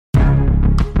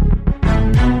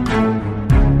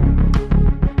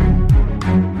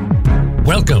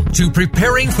to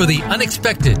Preparing for the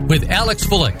Unexpected with Alex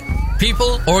Fullick.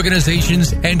 People,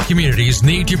 organizations, and communities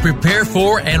need to prepare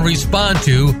for and respond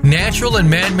to natural and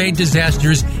man-made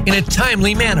disasters in a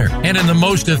timely manner and in the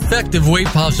most effective way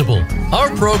possible.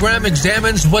 Our program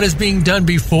examines what is being done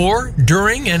before,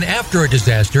 during, and after a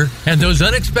disaster and those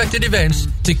unexpected events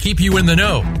to keep you in the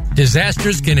know.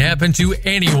 Disasters can happen to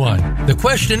anyone. The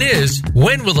question is,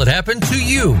 when will it happen to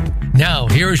you? Now,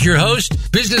 here is your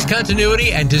host, business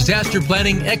continuity and disaster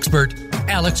planning expert,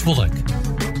 Alex Fullick.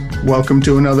 Welcome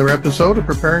to another episode of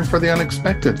Preparing for the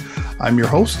Unexpected. I'm your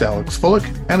host, Alex Fullick,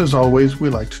 and as always, we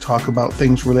like to talk about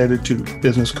things related to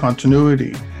business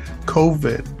continuity,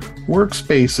 COVID,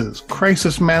 workspaces,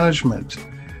 crisis management,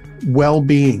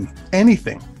 well-being,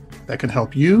 anything that can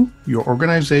help you, your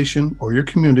organization, or your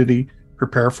community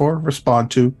prepare for,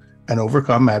 respond to, and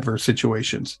overcome adverse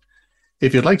situations.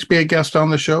 If you'd like to be a guest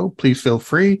on the show, please feel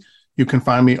free. You can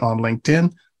find me on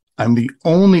LinkedIn. I'm the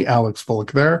only Alex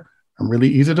Fullick there. I'm really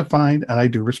easy to find, and I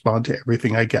do respond to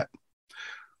everything I get.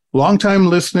 Longtime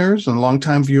listeners and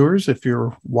longtime viewers, if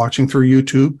you're watching through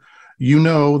YouTube, you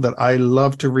know that I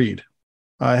love to read.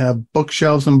 I have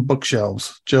bookshelves and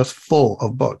bookshelves just full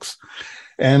of books.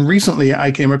 And recently I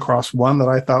came across one that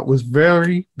I thought was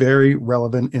very, very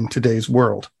relevant in today's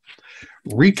world.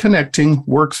 Reconnecting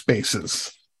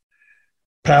Workspaces: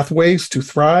 Pathways to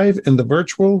Thrive in the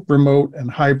Virtual, Remote,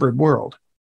 and Hybrid World.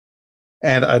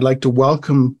 And I'd like to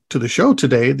welcome to the show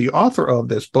today the author of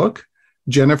this book,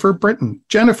 Jennifer Britton.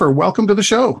 Jennifer, welcome to the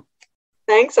show.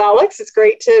 Thanks, Alex. It's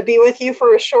great to be with you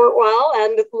for a short while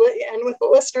and with the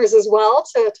listeners as well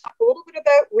to talk a little bit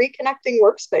about reconnecting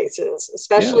workspaces,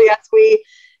 especially as we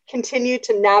continue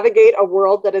to navigate a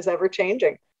world that is ever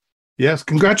changing. Yes,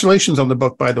 congratulations on the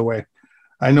book, by the way.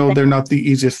 I know they're not the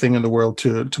easiest thing in the world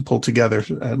to pull together,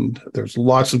 and there's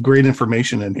lots of great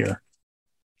information in here.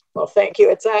 Well, thank you.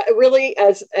 It's really,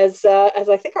 as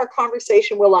I think our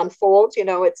conversation will unfold,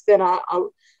 it's been a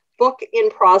book in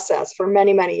process for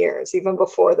many, many years, even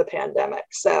before the pandemic.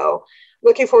 So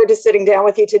looking forward to sitting down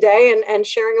with you today and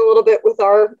sharing a little bit with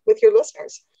your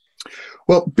listeners.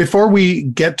 Well, before we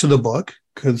get to the book,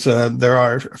 because there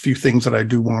are a few things that I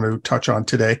do want to touch on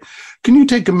today, can you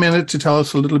take a minute to tell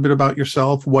us a little bit about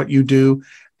yourself, what you do,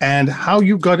 and how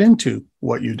you got into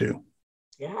what you do?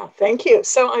 Yeah, thank you.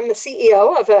 So I'm the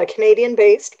CEO of a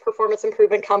Canadian-based performance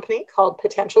improvement company called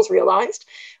Potentials Realized.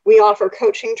 We offer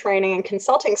coaching, training, and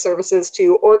consulting services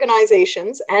to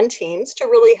organizations and teams to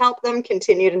really help them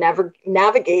continue to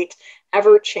navigate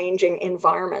ever-changing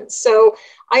environments. So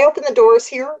I opened the doors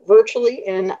here virtually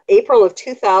in April of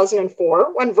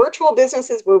 2004, when virtual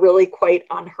businesses were really quite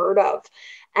unheard of.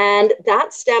 And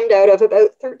that stemmed out of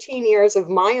about 13 years of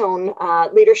my own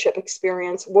leadership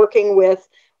experience working with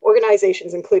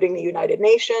organizations including the United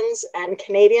Nations and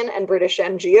Canadian and British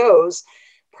NGOs,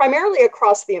 primarily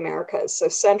across the Americas, so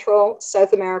Central,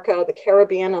 South America, the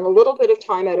Caribbean, and a little bit of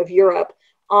time out of Europe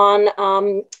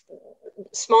on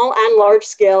small and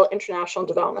large-scale international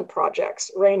development projects,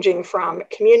 ranging from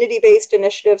community-based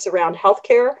initiatives around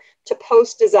healthcare to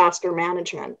post-disaster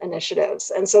management initiatives.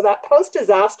 And so that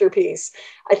post-disaster piece,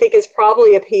 I think, is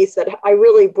probably a piece that I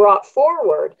really brought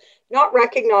forward, not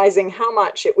recognizing how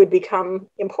much it would become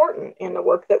important in the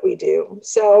work that we do.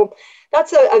 So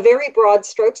that's a very broad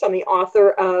strokes. I'm the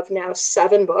author of now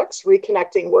 7 books.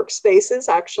 Reconnecting Workspaces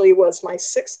actually was my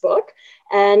 6th book.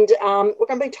 And we're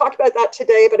going to be talking about that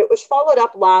today, but it was followed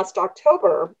up last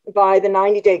October by the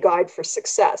 90-Day Guide for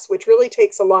Success, which really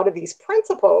takes a lot of these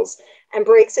principles and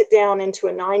breaks it down into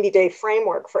a 90-day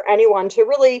framework for anyone to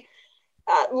really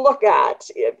look at,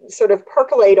 sort of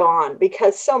percolate on,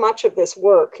 because so much of this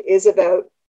work is about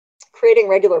creating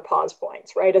regular pause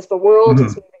points, right? As the world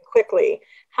is moving quickly,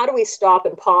 how do we stop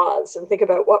and pause and think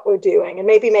about what we're doing and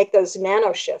maybe make those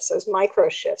nano shifts, those micro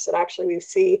shifts that actually we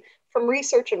see from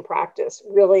research and practice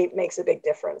really makes a big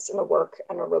difference in the work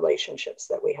and the relationships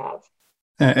that we have.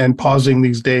 And pausing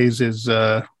these days is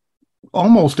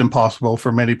almost impossible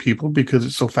for many people because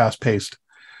it's so fast-paced.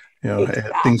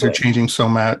 Exactly. Things are changing so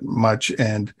much,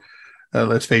 and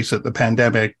let's face it, the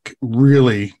pandemic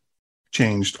really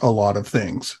changed a lot of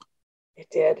things. It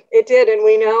did. And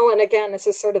we know, and again, this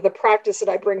is sort of the practice that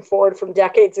I bring forward from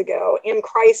decades ago, in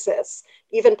crisis,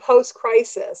 even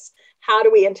post-crisis, how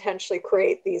do we intentionally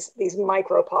create these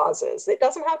micro pauses? It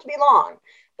doesn't have to be long,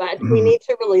 but we need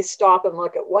to really stop and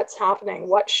look at what's happening,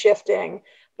 what's shifting.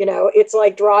 It's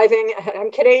like driving. I'm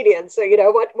Canadian, so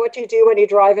what do you do when you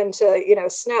drive into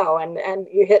snow and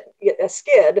you hit a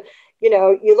skid?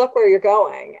 You look where you're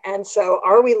going. And so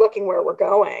are we looking where we're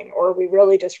going, or are we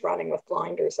really just running with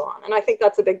blinders on? And I think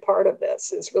that's a big part of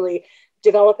this, is really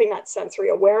developing that sensory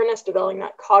awareness, developing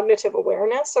that cognitive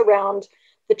awareness around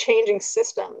the changing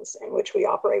systems in which we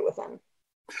operate within.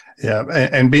 Yeah.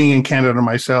 And being in Canada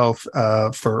myself,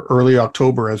 for early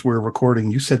October, as we're recording,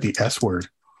 you said the S word.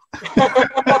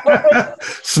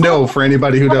 Snow, for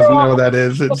anybody who doesn't know what that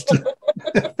is. It's just,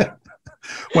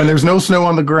 when there's no snow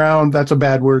on the ground, that's a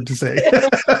bad word to say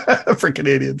for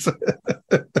Canadians.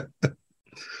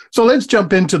 So let's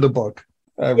jump into the book,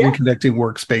 Reconnecting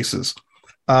Workspaces.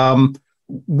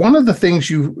 One of the things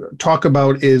you talk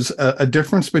about is a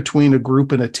difference between a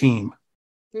group and a team.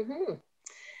 Mm-hmm.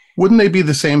 Wouldn't they be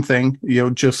the same thing?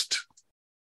 Just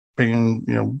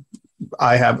being,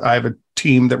 I have a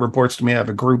team that reports to me. I have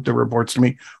a group that reports to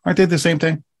me. Aren't they the same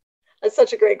thing? That's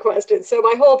such a great question. So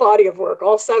my whole body of work,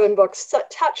 all 7 books,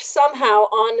 touch somehow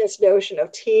on this notion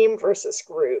of team versus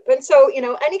group. And so,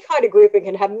 any kind of grouping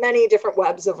can have many different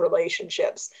webs of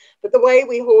relationships. But the way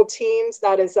we hold teams,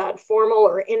 that is that formal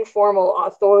or informal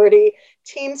authority.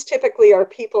 Teams typically are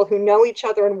people who know each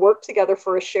other and work together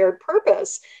for a shared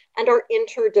purpose and are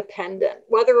interdependent.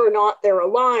 Whether or not they're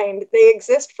aligned, they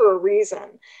exist for a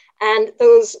reason. And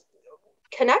those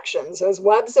connections, those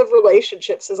webs of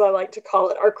relationships, as I like to call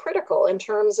it, are critical in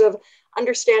terms of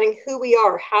understanding who we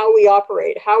are, how we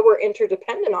operate, how we're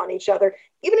interdependent on each other,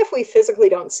 even if we physically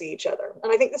don't see each other.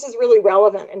 And I think this is really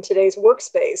relevant in today's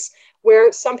workspace,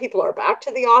 where some people are back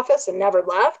to the office and never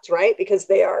left, right? Because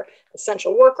they are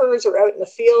essential workers or out in the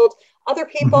field. Other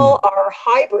people are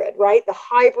hybrid, right? The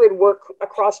hybrid work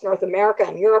across North America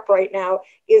and Europe right now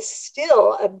is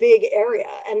still a big area.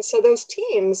 And so those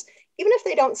teams, even if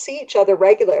they don't see each other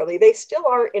regularly, they still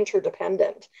are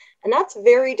interdependent. And that's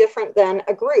very different than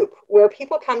a group where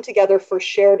people come together for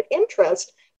shared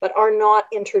interest, but are not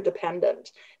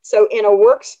interdependent. So in a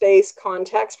workspace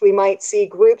context, we might see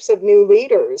groups of new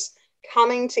leaders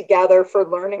coming together for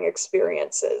learning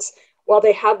experiences. While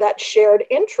they have that shared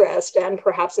interest and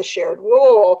perhaps a shared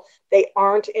role, they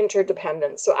aren't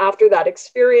interdependent. So after that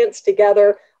experience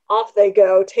together, off they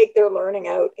go, take their learning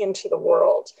out into the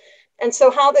world. And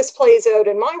so how this plays out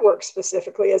in my work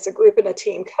specifically as a group and a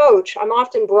team coach, I'm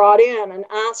often brought in and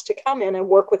asked to come in and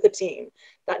work with a team.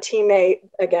 That team may,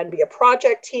 again, be a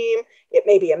project team. It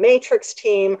may be a matrix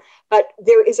team, but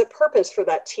there is a purpose for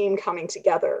that team coming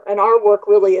together. And our work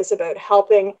really is about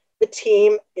helping the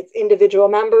team, its individual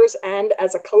members, and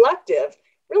as a collective,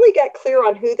 really get clear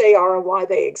on who they are and why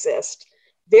they exist.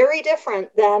 Very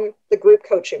different than the group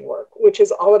coaching work, which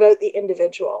is all about the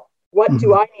individual. What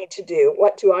do I need to do?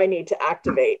 What do I need to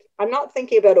activate? I'm not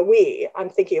thinking about a we, I'm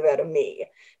thinking about a me.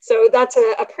 So that's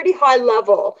a pretty high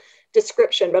level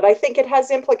description, but I think it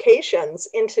has implications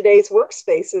in today's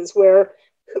workspaces where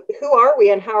who are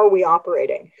we and how are we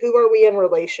operating? Who are we in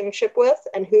relationship with?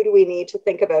 And who do we need to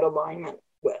think about alignment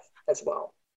with as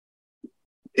well?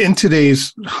 In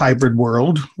today's hybrid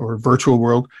world or virtual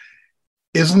world,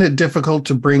 isn't it difficult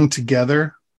to bring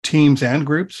together teams and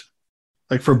groups?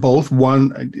 Like for both,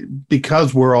 one,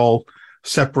 because we're all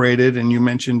separated, and you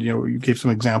mentioned, you gave some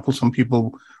examples. Some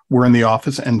people were in the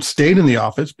office and stayed in the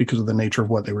office because of the nature of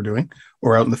what they were doing,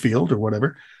 or out in the field or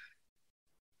whatever.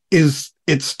 Is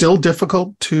it still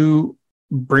difficult to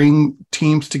bring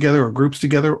teams together or groups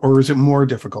together, or is it more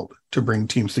difficult to bring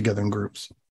teams together in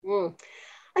groups?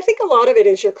 I think a lot of it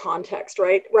is your context,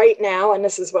 right? Right now, and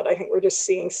this is what I think we're just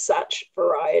seeing such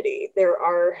variety. There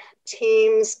are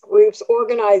teams, groups,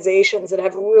 organizations that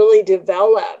have really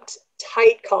developed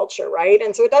tight culture, right?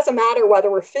 And so it doesn't matter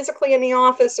whether we're physically in the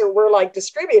office or we're like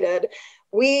distributed,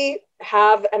 we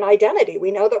have an identity.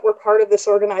 We know that we're part of this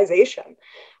organization.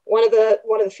 One of the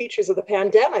features of the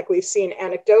pandemic we've seen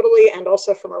anecdotally and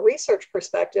also from a research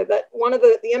perspective that one of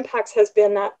the impacts has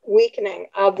been that weakening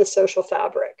of the social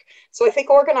fabric. So I think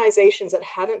organizations that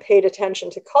haven't paid attention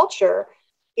to culture,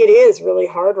 it is really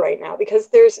hard right now because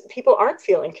people aren't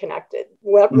feeling connected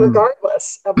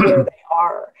regardless of where they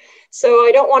are. So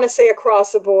I don't want to say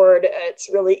across the board, it's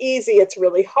really easy, it's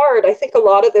really hard. I think a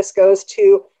lot of this goes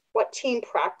to what team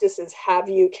practices have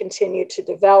you continued to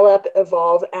develop,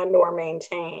 evolve, and or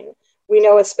maintain? We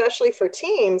know, especially for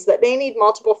teams, that they need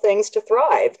multiple things to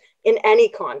thrive in any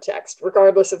context,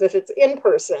 regardless of if it's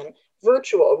in-person,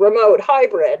 virtual, remote,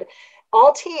 hybrid.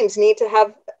 All teams need to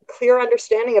have clear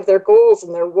understanding of their goals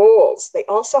and their roles. They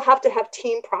also have to have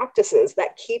team practices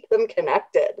that keep them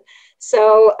connected.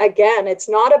 So again, it's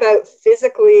not about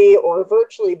physically or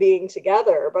virtually being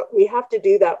together, but we have to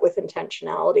do that with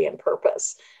intentionality and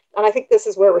purpose. And I think this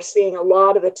is where we're seeing a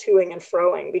lot of the toing and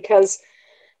froing because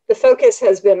the focus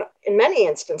has been, in many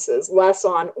instances, less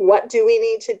on what do we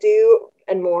need to do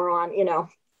and more on,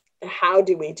 how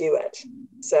do we do it?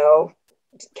 So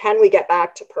can we get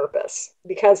back to purpose?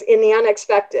 Because in the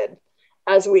unexpected,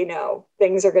 as we know,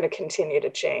 things are going to continue to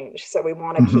change. So we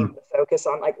want to keep the focus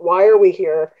on, like, why are we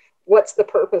here? What's the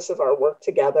purpose of our work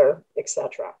together,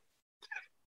 etc.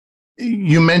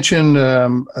 You mentioned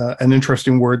an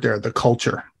interesting word there, the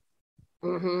culture.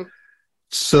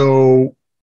 So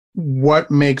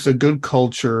what makes a good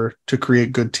culture to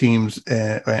create good teams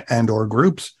and or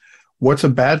groups? What's a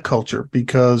bad culture?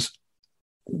 Because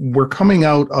we're coming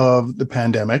out of the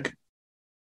pandemic.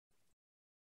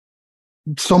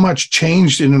 So much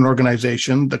changed in an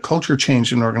organization. The culture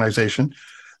changed in an organization,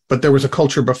 but there was a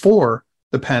culture before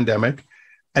the pandemic.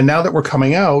 And now that we're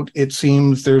coming out, it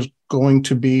seems there's going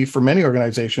to be, for many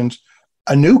organizations,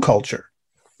 a new culture,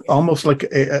 almost like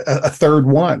a third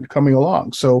one coming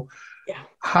along. So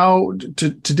how to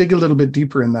dig a little bit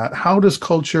deeper in that, how does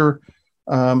culture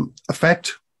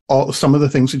affect some of the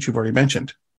things that you've already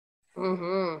mentioned?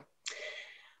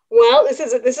 Well, this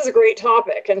is a great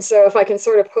topic. And so if I can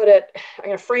sort of put it, I'm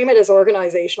going to frame it as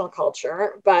organizational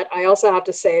culture, but I also have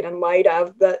to say it in light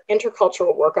of the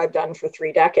intercultural work I've done for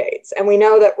 3 decades. And we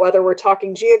know that whether we're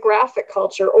talking geographic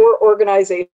culture or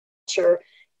organizational culture,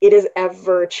 it is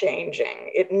ever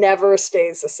changing. It never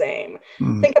stays the same.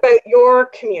 Think about your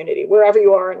community, wherever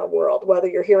you are in the world, whether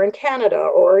you're here in Canada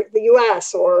or the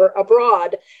US or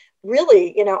abroad.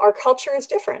 Really, our culture is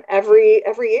different every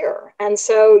year. And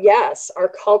so, yes, our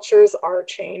cultures are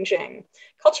changing.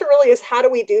 Culture really is, how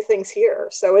do we do things here?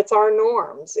 So it's our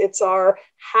norms, it's our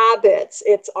habits,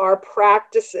 it's our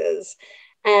practices.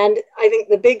 And I think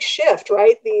the big shift,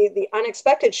 right, the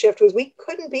unexpected shift was we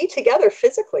couldn't be together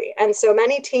physically. And so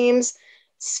many teams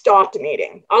stopped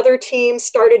meeting. Other teams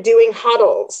started doing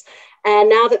huddles. And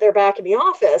now that they're back in the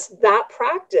office, that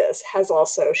practice has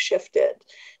also shifted.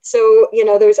 So,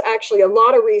 there's actually a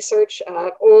lot of research,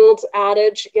 old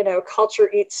adage,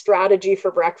 culture eats strategy for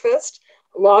breakfast.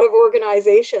 A lot of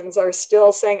organizations are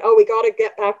still saying, oh, we got to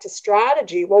get back to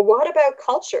strategy. Well, what about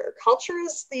culture? Culture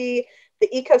is the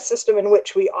ecosystem in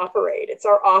which we operate. It's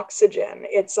our oxygen.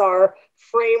 It's our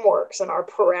frameworks and our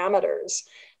parameters.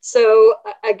 So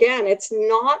again, it's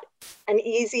not an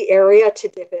easy area to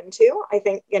dip into. I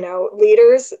think,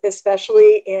 leaders,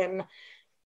 especially in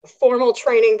formal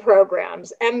training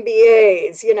programs,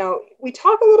 MBAs, we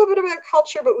talk a little bit about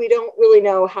culture, but we don't really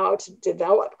know how to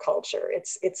develop culture.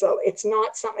 It's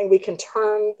not something we can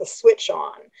turn the switch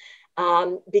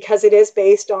on, because it is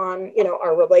based on,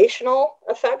 our relational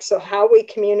effects. So how we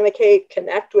communicate,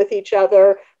 connect with each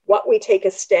other, what we take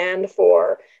a stand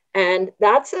for. And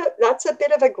that's a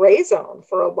bit of a gray zone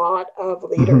for a lot of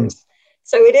leaders.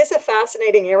 So it is a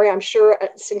fascinating area. I'm sure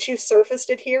since you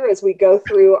surfaced it here as we go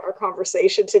through our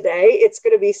conversation today, it's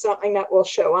going to be something that will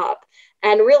show up.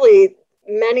 And really,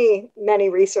 many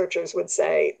researchers would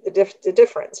say the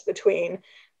difference between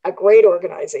a great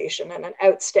organization and an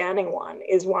outstanding one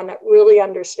is one that really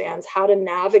understands how to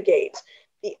navigate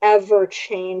the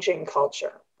ever-changing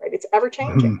culture. Right? It's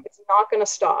ever-changing. It's not going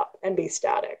to stop and be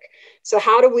static. So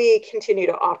how do we continue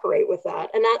to operate with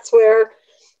that? And that's where,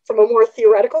 from a more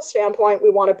theoretical standpoint,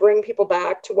 we want to bring people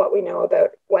back to what we know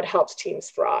about what helps teams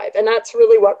thrive. And that's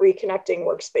really what Reconnecting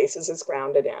Workspaces is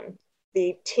grounded in.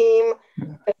 The team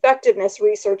effectiveness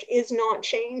research is not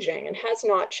changing and has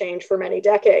not changed for many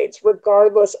decades,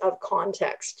 regardless of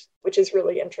context, which is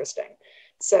really interesting.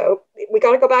 So we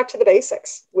got to go back to the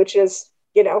basics, which is,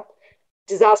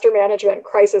 disaster management,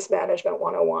 crisis management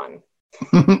 101.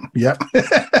 Yep.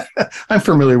 I'm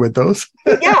familiar with those.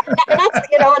 Yeah, and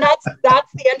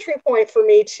that's the entry point for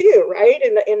me too, right?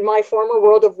 In my former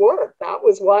world of work, that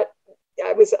was what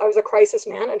I was a crisis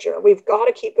manager. We've got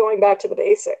to keep going back to the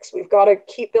basics. We've got to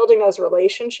keep building those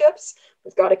relationships.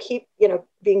 We've got to keep,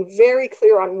 being very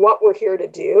clear on what we're here to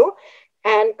do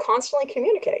and constantly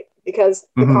communicate, because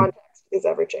the context is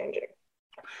ever changing.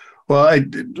 Well,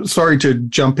 sorry to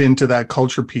jump into that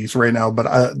culture piece right now,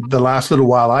 but the last little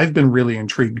while I've been really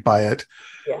intrigued by it.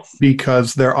 Yes.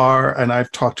 Because there are, and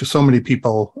I've talked to so many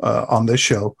people on this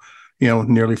show,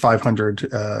 nearly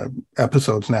 500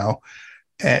 episodes now.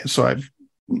 And so I've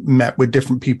met with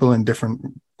different people in different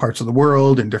parts of the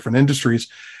world, in different industries,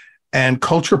 and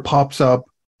culture pops up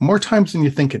more times than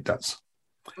you think it does.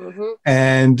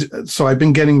 And so I've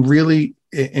been getting really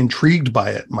intrigued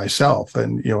by it myself.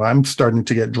 And, I'm starting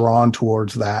to get drawn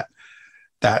towards that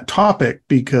topic,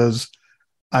 because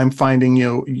I'm finding,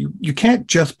 you can't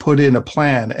just put in a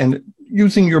plan. And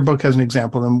using your book as an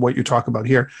example and what you talk about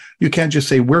here, you can't just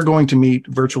say, we're going to meet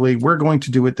virtually, we're going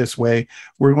to do it this way,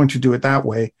 we're going to do it that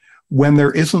way, when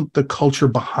there isn't the culture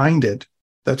behind it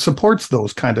that supports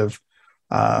those kind of,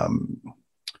 I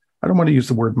don't want to use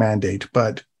the word mandate,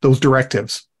 but those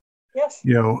directives. Yes.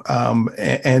 And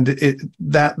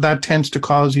that tends to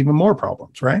cause even more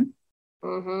problems, right?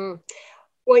 Mm-hmm.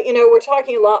 Well, we're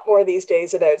talking a lot more these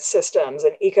days about systems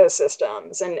and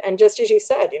ecosystems. And just as you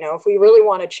said, if we really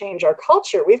want to change our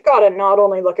culture, we've got to not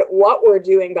only look at what we're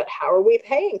doing, but how are we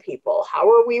paying people? How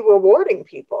are we rewarding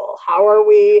people? How are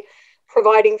we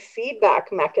providing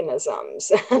feedback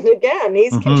mechanisms? And again,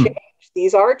 these can change.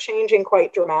 These are changing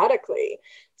quite dramatically.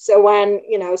 So when,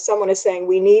 someone is saying,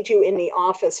 we need you in the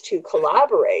office to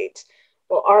collaborate,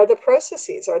 well, are the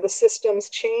processes, are the systems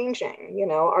changing?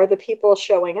 Are the people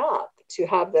showing up to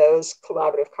have those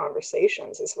collaborative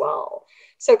conversations as well?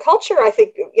 So culture, I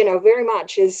think, very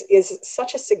much is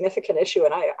such a significant issue.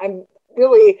 And I'm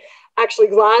really actually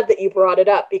glad that you brought it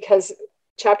up, because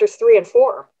chapters 3 and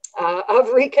 4 of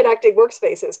Reconnecting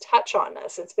Workspaces touch on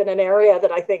this. It's been an area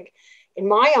that I think in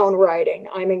my own writing,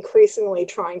 I'm increasingly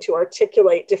trying to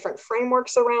articulate different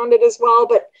frameworks around it as well,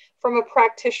 but from a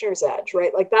practitioner's edge,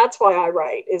 right? Like that's why I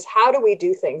write, is how do we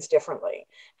do things differently?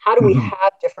 How do we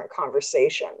have different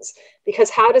conversations? Because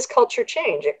how does culture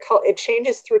change? It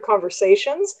changes through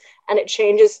conversations, and it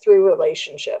changes through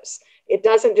relationships. It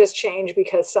doesn't just change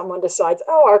because someone decides,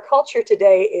 oh, our culture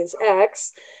today is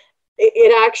X.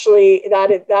 It actually,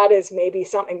 that is maybe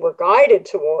something we're guided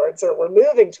towards or we're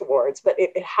moving towards, but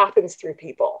it happens through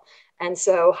people. And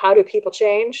so how do people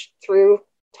change? Through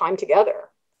time together,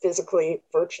 physically,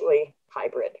 virtually,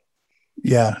 hybrid.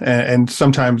 Yeah. And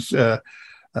sometimes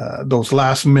those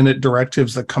last minute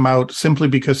directives that come out simply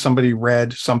because somebody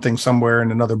read something somewhere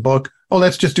in another book, oh,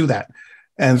 let's just do that,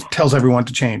 and tells everyone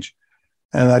to change.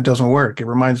 And that doesn't work. It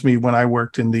reminds me when I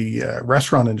worked in the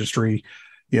restaurant industry,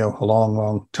 a long,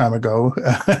 long time ago,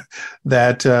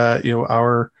 that,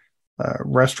 our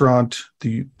restaurant,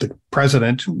 the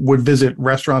president would visit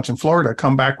restaurants in Florida,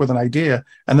 come back with an idea,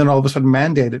 and then all of a sudden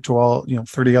mandate it to all,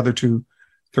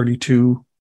 32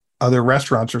 other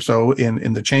restaurants or so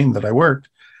in the chain that I worked.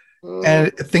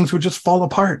 And things would just fall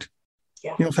apart.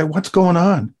 Yeah. Say, what's going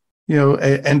on?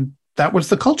 And that was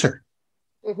the culture.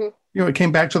 It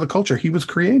came back to the culture he was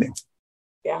creating.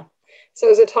 Yeah. So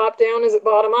is it top down, is it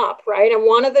bottom up, right? And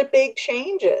one of the big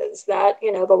changes that,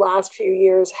 the last few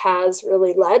years has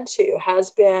really led to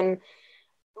has been,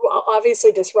 well,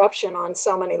 obviously disruption on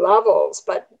so many levels,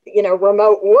 but,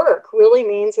 remote work really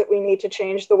means that we need to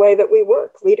change the way that we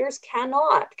work. Leaders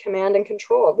cannot command and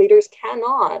control. Leaders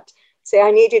cannot say,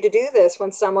 I need you to do this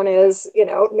when someone is,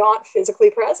 not physically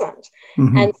present.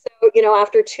 And so,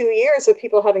 after 2 years of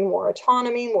people having more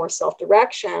autonomy, more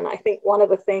self-direction, I think one of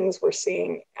the things we're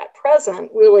seeing at present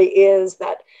really is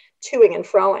that toing and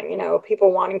froing,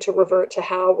 people wanting to revert to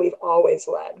how we've always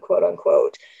led, quote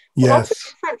unquote. Well, yes. That's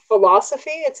a different philosophy.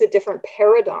 It's a different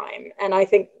paradigm. And I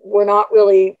think we're not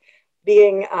really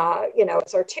being,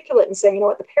 as articulate and saying,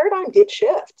 the paradigm did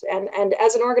shift. And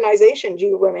as an organization, do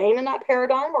you remain in that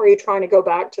paradigm, or are you trying to go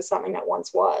back to something that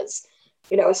once was?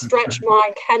 A stretched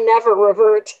mind can never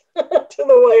revert to the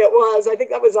way it was. I think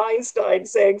that was Einstein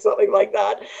saying something like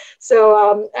that.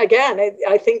 So again,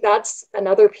 I think that's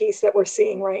another piece that we're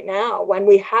seeing right now. When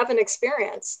we have an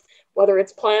experience, whether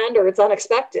it's planned or it's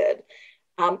unexpected,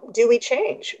 do we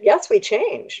change? Yes, we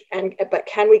change. But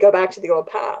can we go back to the old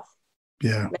path?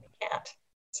 Yeah. Can't.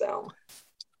 So.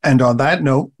 And on that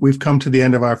note, we've come to the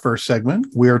end of our first segment.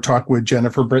 We are talking with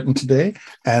Jennifer Britton today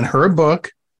and her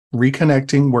book,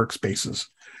 Reconnecting Workspaces.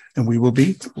 And we will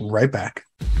be right back.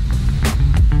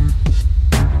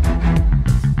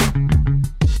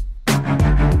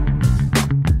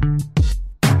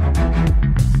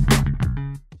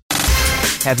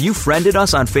 Have you friended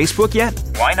us on Facebook yet?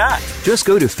 Why not? Just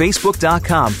go to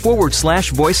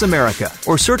facebook.com/Voice America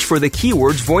or search for the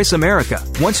keywords Voice America.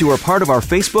 Once you are part of our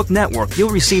Facebook network,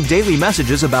 you'll receive daily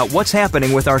messages about what's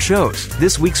happening with our shows,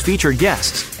 this week's featured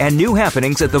guests, and new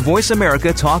happenings at the Voice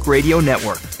America Talk Radio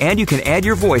Network. And you can add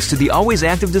your voice to the always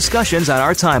active discussions on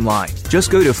our timeline. Just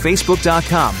go to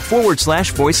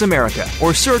facebook.com/Voice America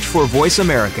or search for Voice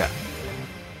America.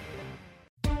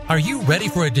 Are you ready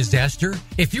for a disaster?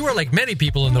 If you are like many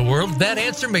people in the world, that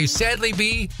answer may sadly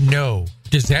be no.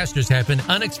 Disasters happen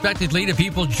unexpectedly to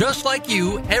people just like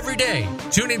you every day.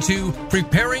 Tune into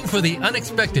Preparing for the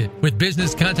Unexpected with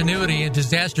business continuity and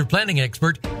disaster planning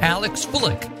expert Alex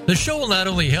Fullick. The show will not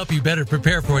only help you better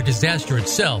prepare for a disaster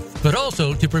itself, but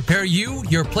also to prepare you,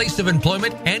 your place of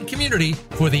employment, and community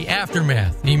for the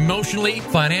aftermath, emotionally,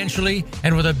 financially,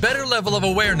 and with a better level of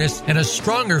awareness and a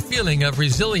stronger feeling of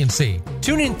resiliency.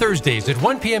 Tune in Thursdays at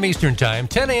 1 p.m. Eastern Time,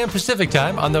 10 a.m. Pacific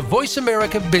Time on the Voice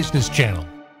America Business Channel.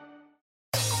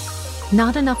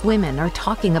 Not enough women are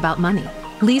talking about money.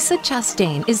 Lisa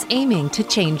Chastain is aiming to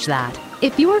change that.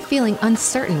 If you are feeling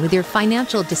uncertain with your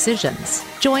financial decisions,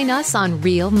 join us on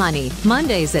Real Money,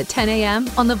 Mondays at 10 a.m.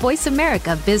 on the Voice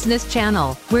America Business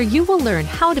Channel, where you will learn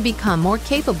how to become more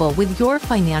capable with your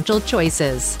financial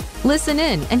choices. Listen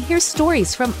in and hear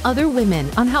stories from other women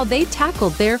on how they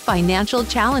tackled their financial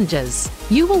challenges.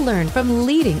 You will learn from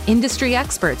leading industry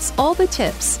experts all the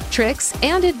tips, tricks,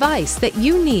 and advice that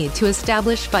you need to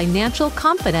establish financial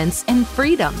confidence and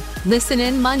freedom. Listen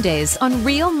in Mondays on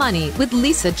Real Money with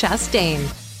Lisa Chastain.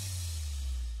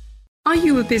 Are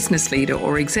you a business leader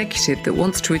or executive that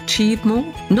wants to achieve more?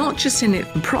 Not just in it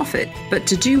for profit, but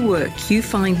to do work you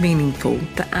find meaningful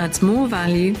that adds more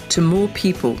value to more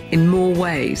people in more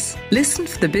ways. Listen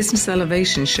for the Business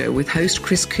Elevation Show with host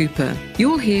Chris Cooper.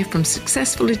 You'll hear from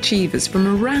successful achievers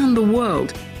from around the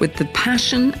world with the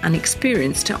passion and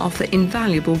experience to offer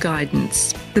invaluable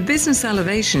guidance. The Business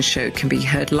Elevation Show can be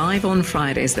heard live on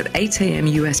Fridays at 8 a.m.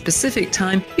 US Pacific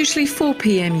Time, usually 4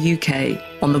 p.m. UK,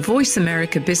 on the Voice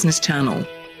America Business Channel.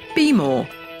 Be more,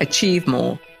 achieve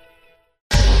more.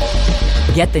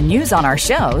 Get the news on our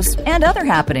shows and other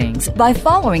happenings by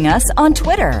following us on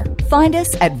Twitter. Find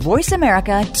us at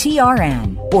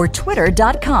VoiceAmericaTRN or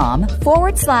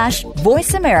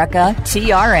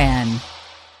twitter.com/VoiceAmericaTRN.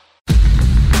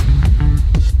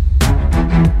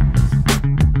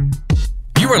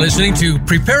 You are listening to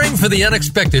Preparing for the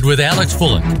Unexpected with Alex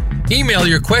Fullick. Email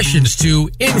your questions to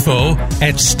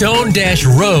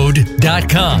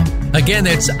info@stone-road.com. Again,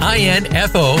 that's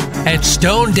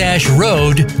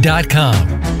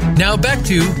info@stone-road.com. Now back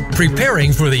to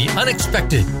Preparing for the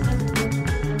Unexpected.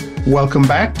 Welcome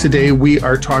back. Today we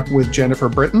are talking with Jennifer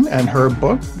Britton and her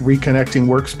book, Reconnecting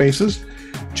Workspaces.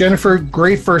 Jennifer,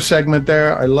 great first segment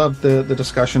there. I love the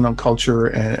discussion on culture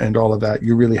and all of that.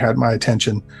 You really had my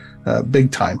attention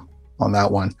big time on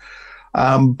that one.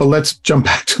 But let's jump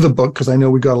back to the book because I know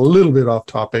we got a little bit off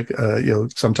topic,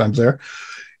 sometimes there.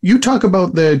 You talk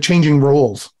about the changing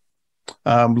roles,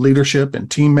 leadership and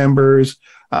team members.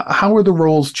 How are the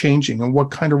roles changing and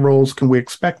what kind of roles can we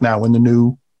expect now in the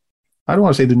new, I don't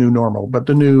want to say the new normal, but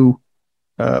the new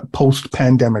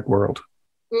post-pandemic world?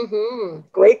 Mm-hmm.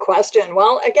 Great question.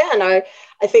 Well, again, I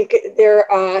think there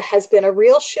has been a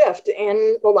real shift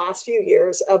in the last few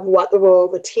years of what the role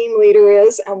of the team leader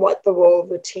is and what the role of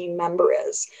the team member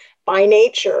is. By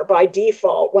nature, by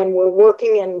default, when we're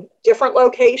working in different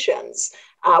locations,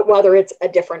 whether it's a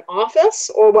different office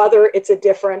or whether it's a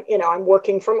different, I'm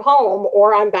working from home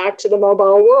or I'm back to the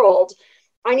mobile world,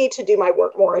 I need to do my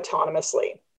work more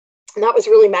autonomously. And that was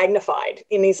really magnified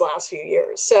in these last few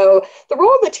years. So the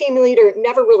role of the team leader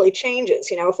never really changes.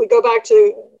 If we go back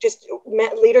to just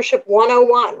leadership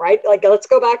 101, right? Like, let's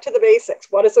go back to the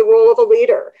basics. What is the role of a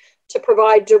leader? To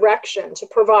provide direction, to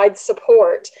provide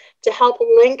support, to help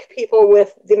link people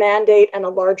with the mandate and the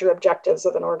larger objectives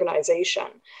of an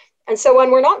organization. And so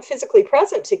when we're not physically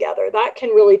present together, that can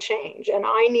really change. And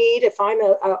I need, if I'm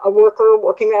a worker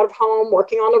working out of home,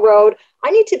 working on the road,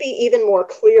 I need to be even more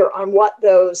clear on what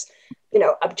those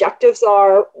objectives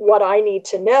are, what I need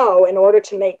to know in order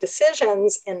to make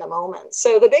decisions in the moment.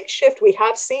 So the big shift we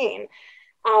have seen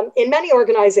in many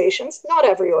organizations, not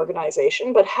every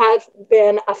organization, but have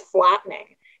been a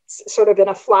flattening, sort of been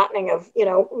a flattening of,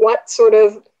 what sort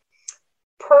of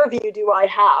purview do I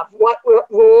have? What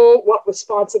role, what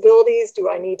responsibilities do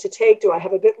I need to take? Do I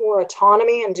have a bit more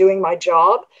autonomy in doing my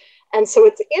job? And so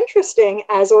it's interesting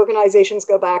as organizations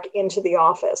go back into the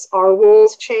office. Are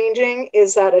roles changing?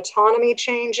 Is that autonomy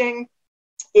changing?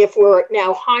 If we're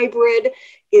now hybrid,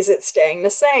 is it staying the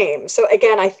same? So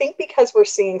again, I think because we're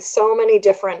seeing so many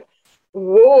different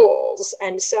roles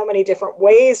and so many different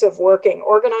ways of working,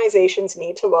 organizations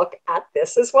need to look at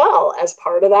this as well as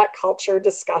part of that culture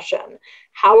discussion.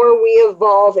 How are we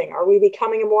evolving? Are we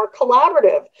becoming a more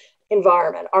collaborative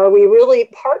environment? Are we really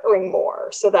partnering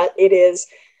more so that it is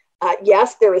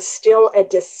yes, there is still a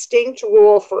distinct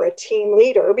role for a team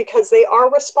leader because they are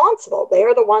responsible. They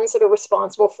are the ones that are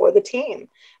responsible for the team.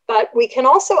 But we can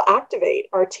also activate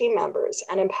our team members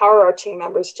and empower our team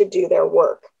members to do their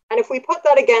work. And if we put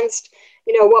that against,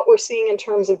 what we're seeing in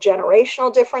terms of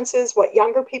generational differences, what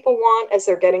younger people want as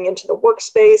they're getting into the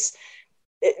workspace,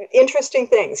 interesting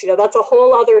things. That's a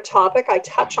whole other topic. I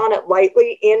touch on it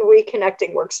lightly in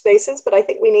Reconnecting Workspaces, but I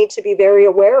think we need to be very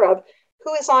aware of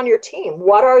who is on your team?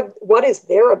 What is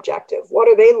their objective? What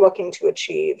are they looking to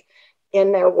achieve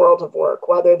in their world of work,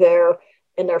 whether they're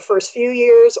in their first few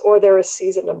years or they're a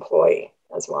seasoned employee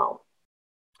as well?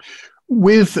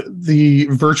 With the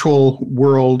virtual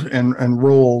world and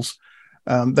roles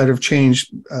that have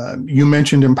changed, you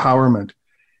mentioned empowerment.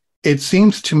 It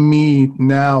seems to me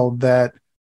now that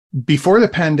before the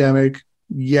pandemic,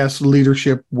 yes,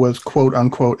 leadership was quote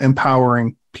unquote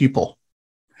empowering people.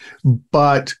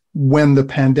 But when the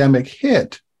pandemic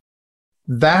hit,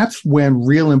 that's when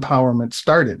real empowerment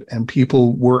started and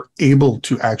people were able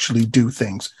to actually do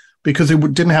things because they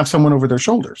didn't have someone over their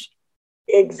shoulders.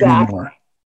 Exactly. Anymore.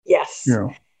 Yes. You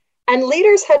know. And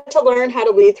leaders had to learn how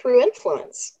to lead through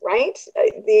influence, right?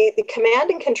 The command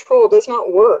and control does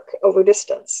not work over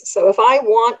distance. So if I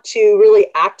want to really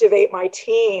activate my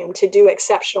team to do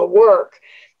exceptional work,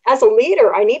 as a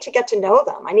leader, I need to get to know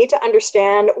them. I need to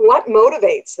understand what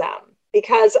motivates them,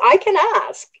 because I can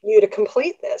ask you to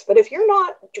complete this, but if you're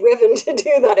not driven to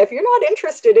do that, if you're not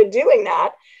interested in doing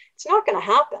that, it's not going to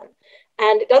happen.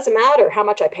 And it doesn't matter how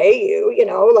much I pay you,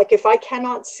 like if I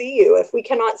cannot see you, if we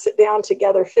cannot sit down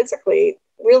together physically,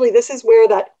 really, this is where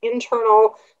that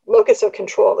internal locus of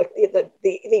control,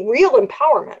 the real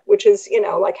empowerment, which is,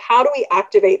 like, how do we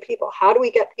activate people? How do we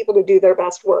get people to do their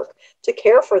best work, to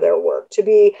care for their work, to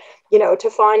be, to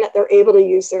find that they're able to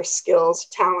use their skills,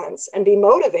 talents, and be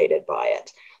motivated by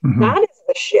it? Mm-hmm. That is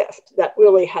the shift that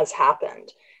really has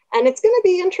happened. And it's going to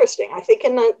be interesting, I think,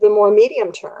 in the more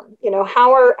medium term.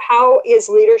 How is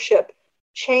leadership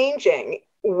changing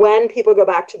when people go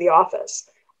back to the office?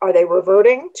 Are they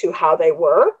reverting to how they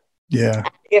were? Yeah.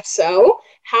 If so,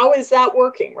 how is that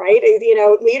working, right?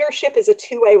 Leadership is a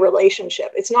two-way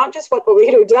relationship. It's not just what the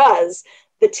leader does.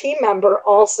 The team member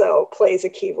also plays a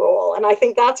key role. And I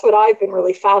think that's what I've been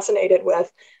really fascinated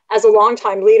with as a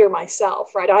longtime leader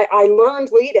myself, right? I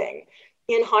learned leading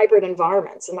in hybrid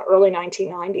environments in the early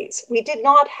 1990s. We did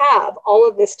not have all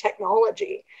of this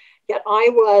technology, yet I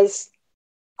was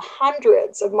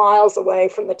hundreds of miles away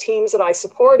from the teams that I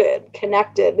supported,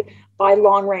 connected by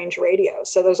long-range radio.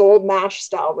 So those old MASH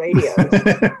style radios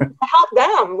to help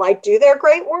them do their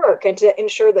great work and to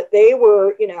ensure that they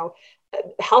were,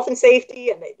 health and safety,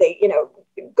 and they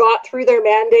got through their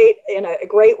mandate in a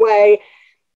great way.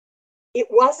 It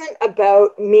wasn't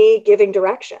about me giving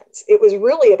directions. It was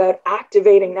really about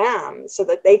activating them so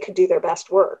that they could do their best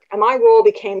work. And my role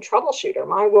became troubleshooter.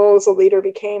 My role as a leader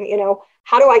became,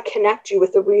 how do I connect you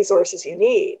with the resources you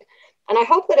need? And I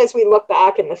hope that as we look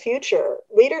back in the future,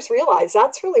 leaders realize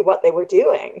that's really what they were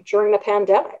doing during the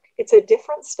pandemic. It's a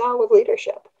different style of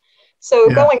leadership. So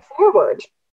Going forward,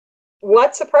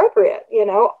 what's appropriate?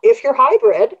 If you're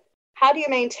hybrid, how do you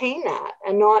maintain that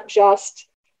and not just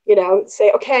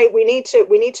say, okay, we need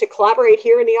to collaborate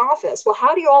here in the office. Well,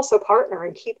 how do you also partner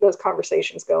and keep those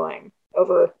conversations going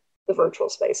over the virtual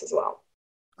space as well?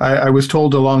 I was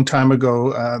told a long time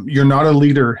ago, you're not a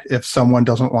leader if someone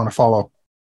doesn't want to follow.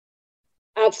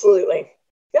 Absolutely.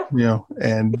 Yeah.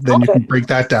 And then you can break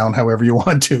that down however you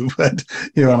want to. But,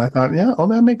 and I thought,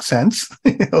 that makes sense.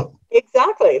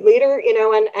 Exactly. Leader,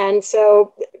 and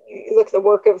so you look at the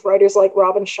work of writers like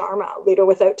Robin Sharma, Leader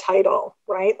Without Title,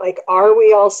 right? Are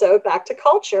we also back to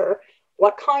culture?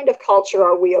 What kind of culture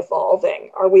are we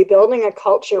evolving? Are we building a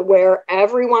culture where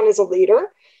everyone is a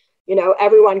leader?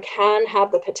 Everyone can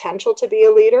have the potential to be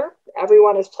a leader.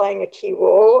 Everyone is playing a key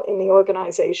role in the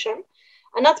organization.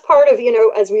 And that's part of,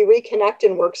 as we reconnect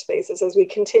in workspaces, as we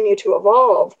continue to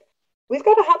evolve, we've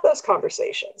got to have those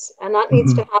conversations. And that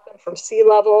needs to happen from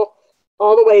C-level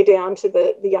all the way down to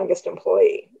the youngest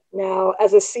employee. Now,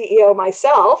 as a CEO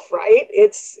myself, right,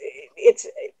 it's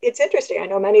interesting. I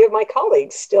know many of my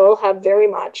colleagues still have very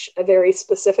much a very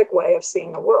specific way of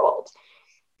seeing the world.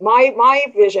 My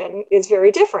vision is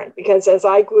very different because as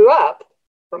I grew up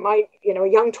from my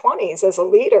young 20s as a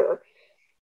leader,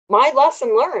 my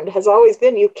lesson learned has always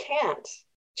been you can't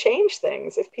change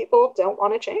things if people don't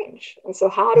want to change. And so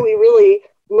how do we really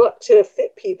look to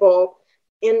fit people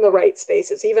in the right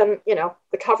spaces? Even,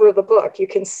 the cover of the book, you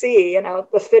can see,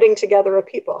 the fitting together of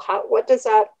people. What does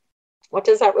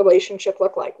that relationship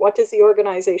look like? What does the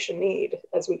organization need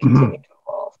as we continue to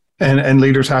evolve? And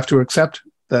leaders have to accept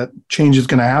that change is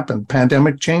going to happen.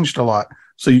 Pandemic changed a lot.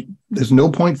 So there's no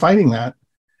point fighting that.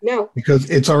 No. Because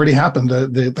it's already happened.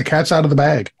 The cat's out of the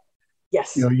bag.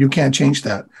 Yes. You can't change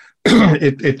that.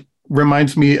 It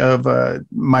reminds me of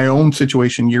my own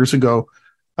situation years ago.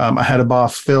 I had a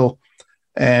boss, Phil,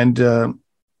 and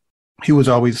he was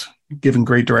always giving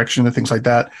great direction and things like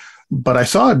that. But I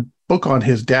saw a book on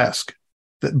his desk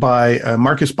by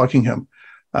Marcus Buckingham,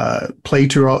 Play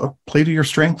to Your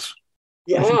Strengths.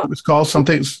 Yeah. I think it was called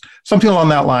something along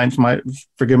that lines.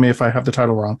 Forgive me if I have the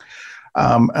title wrong.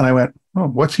 And I went, oh,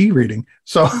 what's he reading?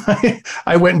 So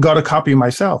I went and got a copy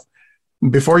myself.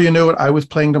 Before you knew it, I was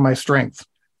playing to my strength.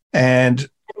 And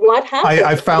what happened?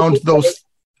 I found those.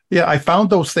 Yeah, I found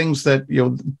those things that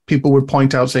people would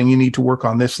point out saying you need to work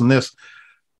on this and this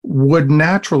would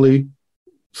naturally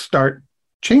start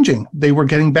changing. They were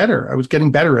getting better. I was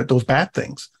getting better at those bad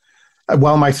things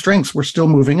while my strengths were still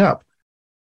moving up.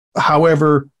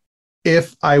 However,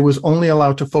 if I was only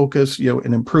allowed to focus,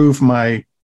 and improve my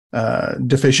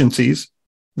deficiencies,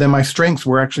 then my strengths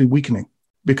were actually weakening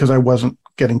because I wasn't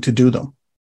getting to do them.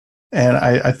 And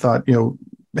I thought,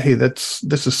 hey, this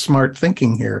is smart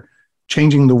thinking here,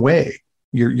 changing the way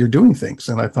you're doing things.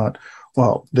 And I thought,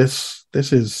 well, this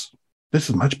is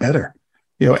much better,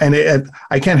 and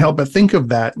I can't help but think of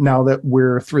that now that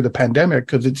we're through the pandemic,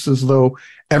 because it's as though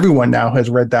everyone now has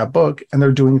read that book and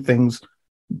they're doing things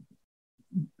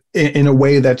in a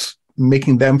way that's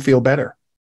making them feel better.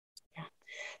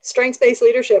 Strengths-based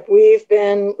leadership. We've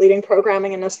been leading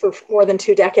programming in this for more than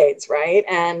 2 decades, right?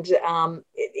 And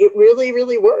it really,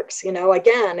 really works.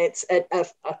 Again, it's a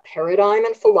paradigm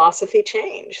and philosophy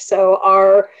change. So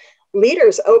our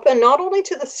leaders open not only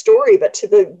to the story, but to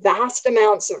the vast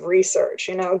amounts of research.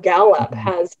 Gallup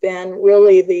has been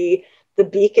really the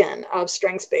beacon of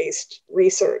strengths-based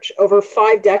research over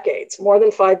 5 decades, more than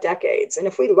 5 decades. And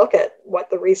if we look at what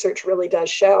the research really does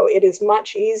show, it is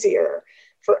much easier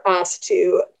for us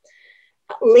to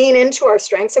lean into our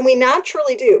strengths. And we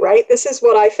naturally do, right? This is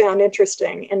what I found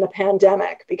interesting in the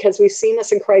pandemic, because we've seen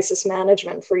this in crisis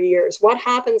management for years. What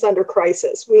happens under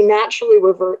crisis? We naturally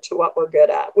revert to what we're good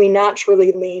at. We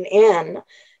naturally lean in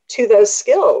to those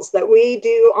skills that we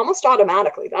do almost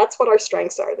automatically. That's what our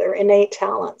strengths are. They're innate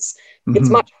talents. Mm-hmm. It's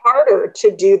much harder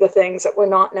to do the things that we're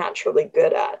not naturally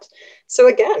good at. So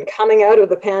again, coming out of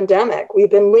the pandemic,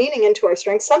 we've been leaning into our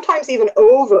strengths, sometimes even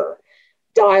over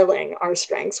dialing our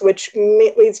strengths, which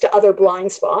leads to other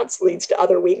blind spots, leads to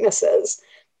other weaknesses.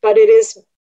 But it is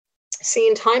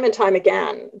seen time and time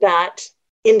again that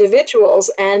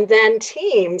individuals and then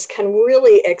teams can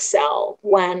really excel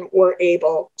when we're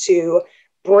able to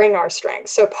bring our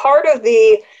strengths. So part of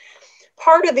the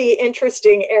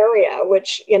interesting area,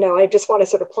 which, I just want to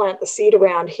sort of plant the seed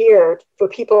around here for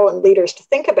people and leaders to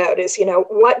think about is,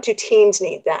 what do teams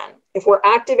need then? If we're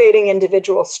activating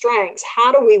individual strengths,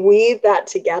 how do we weave that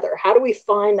together? How do we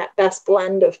find that best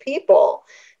blend of people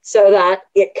so that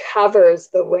it covers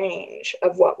the range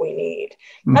of what we need?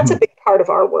 Mm-hmm. That's a big part of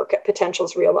our work at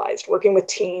Potentials Realized, working with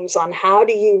teams on how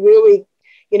do you really,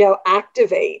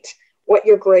 activate what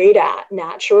you're great at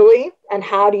naturally, and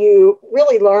how do you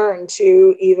really learn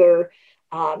to either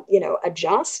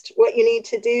adjust what you need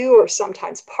to do, or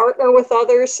sometimes partner with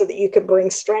others so that you can bring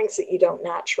strengths that you don't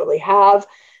naturally have.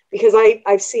 Because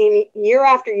I've seen year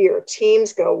after year,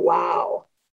 teams go, wow,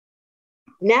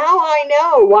 now I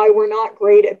know why we're not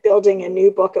great at building a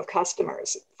new book of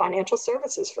customers. Financial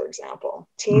services, for example,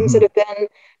 teams that have been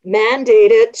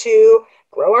mandated to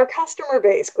grow our customer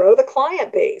base, grow the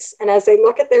client base. And as they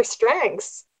look at their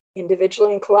strengths,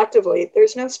 individually and collectively,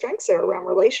 there's no strengths there around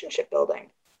relationship building.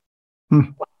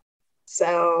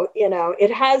 So,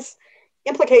 it has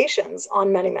implications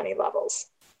on many, many levels.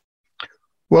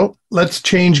 Well, let's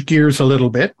change gears a little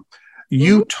bit.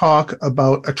 You talk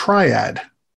about a triad.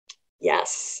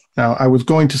 Yes. Now, I was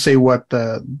going to say what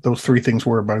those 3 things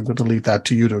were, but I'm going to leave that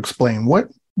to you to explain. What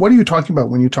are you talking about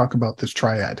when you talk about this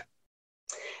triad?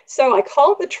 So I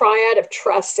call it the triad of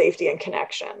trust, safety, and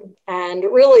connection. And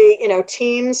really,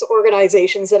 teams,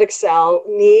 organizations that excel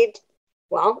need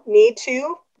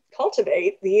to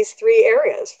cultivate these 3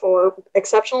 areas. For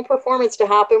exceptional performance to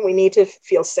happen, we need to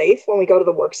feel safe when we go to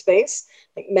the workspace.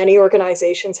 Like many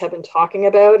organizations have been talking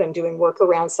about and doing work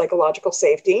around psychological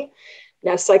safety.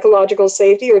 Now, psychological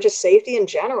safety, or just safety in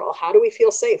general, how do we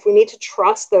feel safe? We need to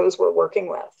trust those we're working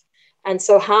with. And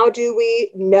so how do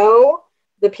we know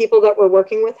the people that we're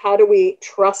working with? How do we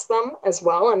trust them as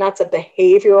well? And that's a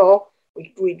behavioral,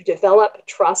 we develop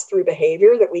trust through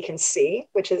behavior that we can see,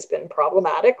 which has been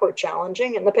problematic or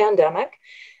challenging in the pandemic.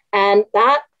 And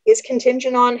that is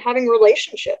contingent on having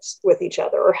relationships with each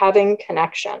other or having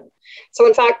connection. So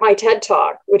in fact, my TED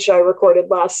Talk, which I recorded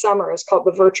last summer, is called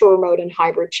the Virtual Remote and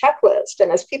Hybrid Checklist.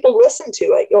 And as people listen to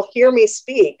it, you'll hear me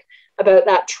speak about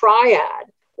that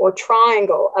triad or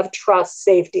triangle of trust,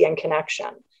 safety, and connection.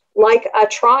 Like a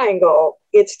triangle,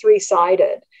 it's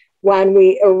 3-sided. When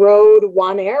we erode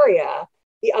one area,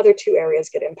 the other 2 areas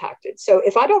get impacted. So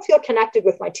if I don't feel connected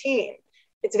with my team,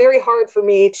 it's very hard for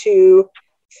me to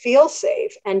feel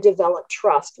safe and develop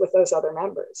trust with those other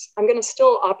members. I'm going to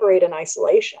still operate in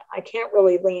isolation. I can't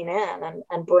really lean in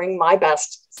and bring my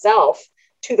best self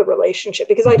to the relationship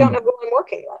because I don't know who I'm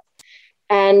working with.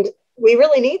 And we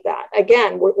really need that.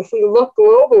 Again, if we look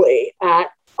globally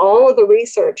at all of the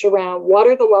research around what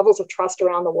are the levels of trust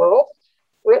around the world,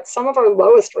 we're at some of our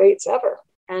lowest rates ever.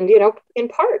 And, in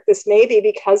part, this may be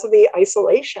because of the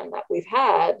isolation that we've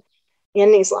had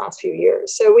in these last few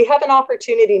years. So we have an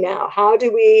opportunity now. How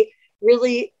do we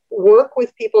really work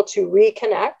with people to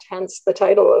reconnect, hence the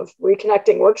title of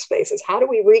Reconnecting Workspaces. How do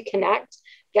we reconnect,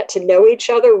 get to know each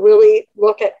other, really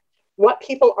look at what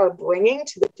people are bringing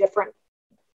to the different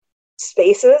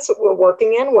spaces we're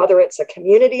working in, whether it's a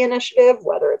community initiative,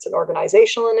 whether it's an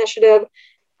organizational initiative.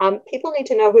 People need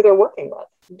to know who they're working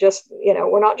with. Just,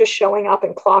 we're not just showing up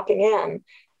and clocking in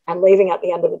and leaving at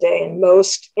the end of the day in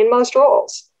most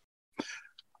roles.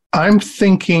 I'm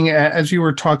thinking, as you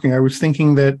were talking, I was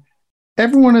thinking that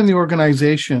everyone in the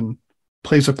organization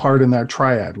plays a part in that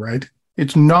triad, right?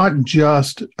 It's not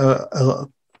just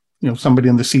somebody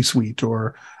in the C-suite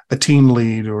or a team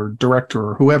lead or director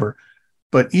or whoever,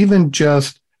 but even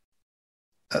just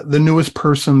the newest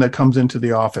person that comes into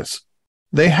the office.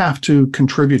 They have to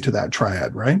contribute to that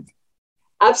triad, right?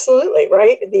 Absolutely,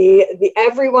 right? The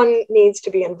everyone needs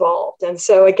to be involved. And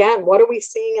so again, what are we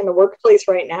seeing in the workplace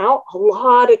right now? A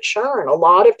lot of churn, a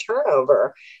lot of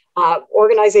turnover.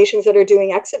 Organizations that are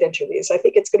doing exit interviews. I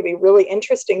think it's going to be really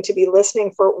interesting to be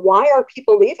listening for why are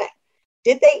people leaving?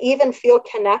 Did they even feel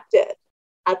connected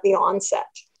at the onset,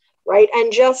 right?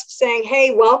 And just saying,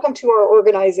 hey, welcome to our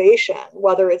organization,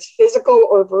 whether it's physical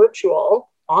or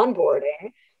virtual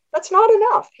onboarding, that's not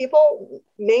enough. People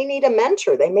may need a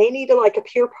mentor. They may need a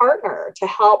peer partner to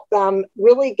help them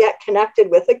really get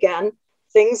connected with, again,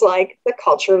 things like the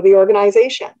culture of the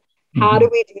organization. Mm-hmm. How do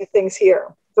we do things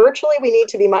here? Virtually, we need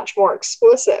to be much more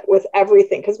explicit with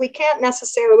everything because we can't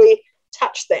necessarily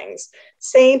touch things.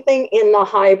 Same thing in the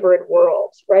hybrid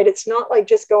world, right? It's not like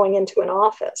just going into an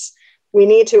office. We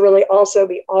need to really also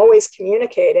be always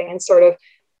communicating and sort of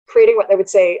creating what they would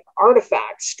say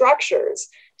artifacts, structures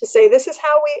to say, this is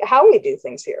how we do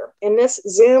things here. In this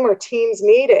Zoom or Teams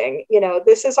meeting,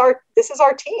 this is our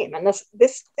team. And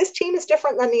this team is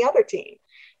different than the other team.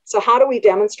 So how do we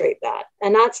demonstrate that?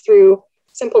 And that's through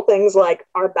simple things like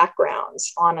our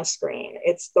backgrounds on a screen.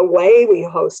 It's the way we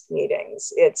host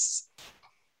meetings. It's,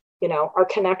 our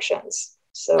connections.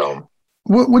 So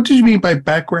what did you mean by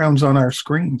backgrounds on our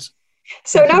screens?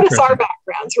 So notice our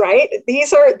backgrounds, right?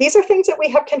 These are things that we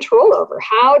have control over.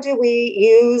 How do we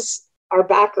use our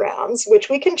backgrounds, which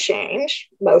we can change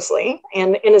mostly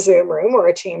in a Zoom room or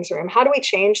a Teams room? How do we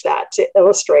change that to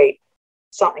illustrate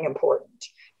something important,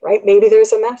 right? Maybe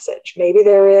there's a message. Maybe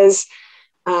there is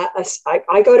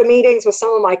I go to meetings with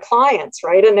some of my clients,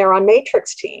 right? And they're on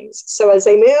matrix teams. So as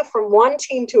they move from one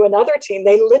team to another team,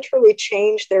 they literally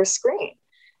change their screen.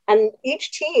 And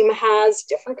each team has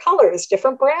different colors,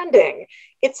 different branding.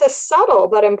 It's a subtle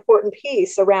but important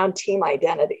piece around team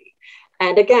identity.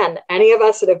 And again, any of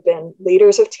us that have been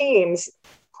leaders of teams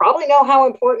probably know how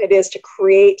important it is to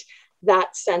create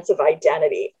that sense of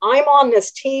identity. I'm on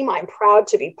this team. I'm proud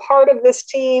to be part of this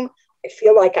team. I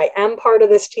feel like I am part of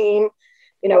this team.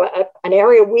 An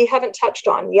area we haven't touched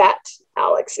on yet,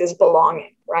 Alex, is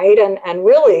belonging, right? And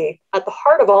really at the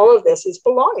heart of all of this is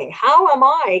belonging. How am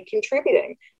I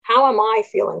contributing? How am I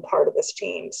feeling part of this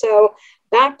team? So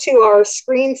back to our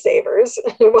screensavers,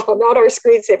 well, not our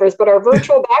screensavers, but our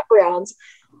virtual backgrounds.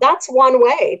 That's one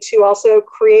way to also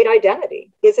create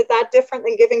identity. Is it that different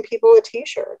than giving people a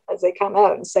t-shirt as they come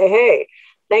out and say, hey,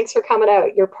 thanks for coming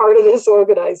out. You're part of this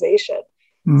organization.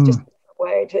 It's just a different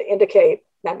way to indicate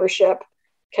membership,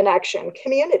 connection,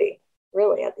 community,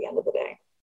 really, at the end of the day.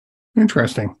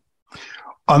 Interesting.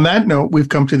 On that note, we've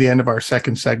come to the end of our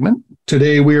second segment.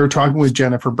 Today, we are talking with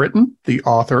Jennifer Britton, the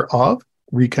author of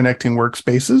Reconnecting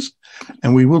Workspaces,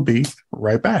 and we will be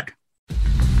right back.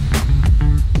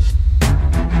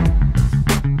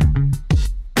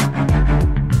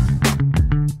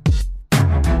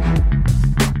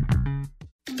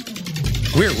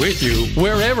 We're with you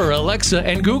wherever Alexa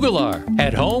and Google are.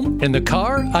 At home, in the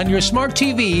car, on your smart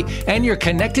TV, and your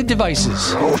connected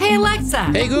devices. Hey, Alexa.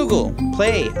 Hey, Google.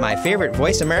 Play my favorite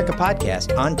Voice America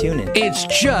podcast on TuneIn. It's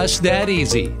just that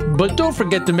easy. But don't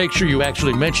forget to make sure you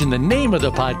actually mention the name of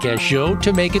the podcast show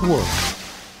to make it work.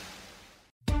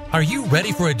 Are you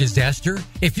ready for a disaster?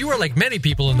 If you are like many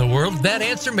people in the world, that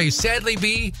answer may sadly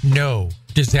be no.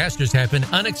 Disasters happen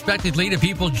unexpectedly to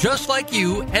people just like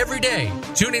you every day.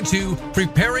 Tune into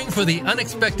Preparing for the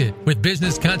Unexpected with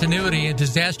business continuity and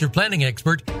disaster planning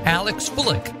expert Alex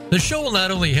Fullick. The show will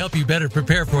not only help you better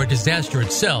prepare for a disaster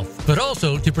itself, but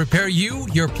also to prepare you,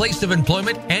 your place of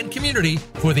employment, and community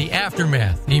for the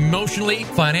aftermath, emotionally,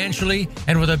 financially,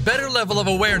 and with a better level of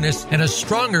awareness and a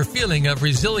stronger feeling of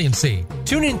resiliency.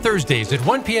 Tune in Thursdays at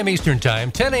 1 p.m. Eastern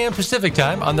Time, 10 a.m. Pacific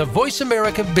Time on the Voice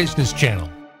America Business Channel.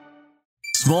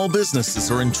 Small businesses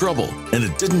are in trouble, and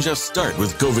it didn't just start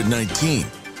with COVID-19.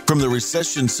 From the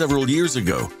recession several years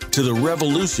ago to the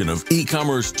revolution of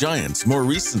e-commerce giants more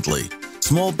recently,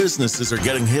 small businesses are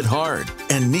getting hit hard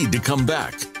and need to come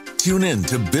back. Tune in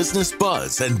to Business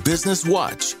Buzz and Business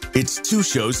Watch. It's 2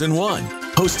 shows in one,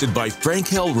 hosted by Frank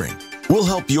Hellring. We'll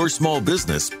help your small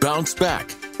business bounce back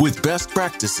with best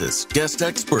practices, guest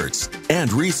experts,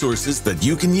 and resources that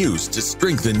you can use to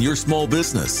strengthen your small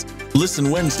business.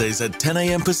 Listen Wednesdays at 10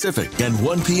 a.m. Pacific and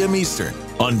 1 p.m. Eastern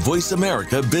on Voice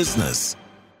America Business.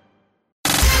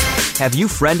 Have you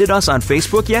friended us on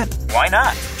Facebook yet? Why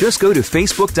not? Just go to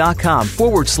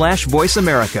facebook.com/Voice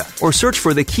America or search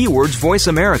for the keywords Voice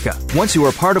America. Once you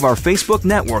are part of our Facebook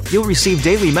network, you'll receive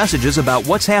daily messages about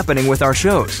what's happening with our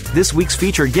shows, this week's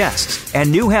featured guests,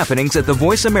 and new happenings at the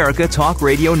Voice America Talk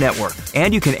Radio Network.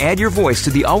 And you can add your voice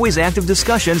to the always active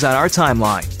discussions on our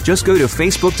timeline. Just go to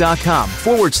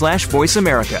facebook.com/Voice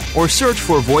America or search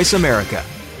for Voice America.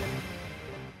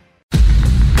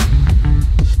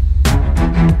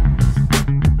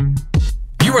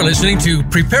 You are listening to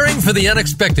Preparing for the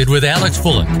Unexpected with Alex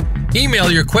Fullick. Email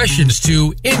your questions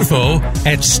to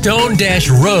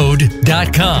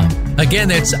info@stone-road.com. Again,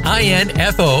 that's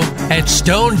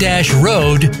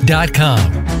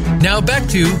info@stone-road.com. Now back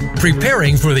to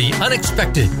Preparing for the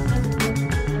Unexpected.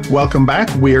 Welcome back.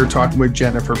 We are talking with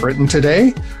Jennifer Britton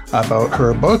today about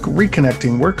her book,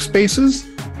 Reconnecting Workspaces.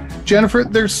 Jennifer,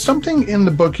 there's something in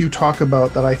the book you talk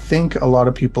about that I think a lot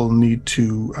of people need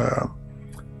to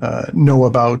know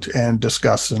about and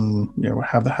discuss and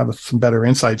have some better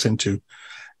insights into,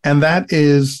 and that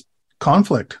is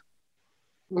conflict.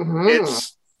 Mm-hmm.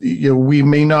 It's we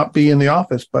may not be in the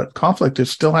office, but conflict is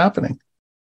still happening.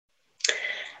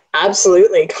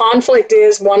 Absolutely. Conflict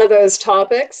is one of those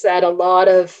topics that a lot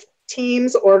of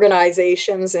teams,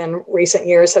 organizations in recent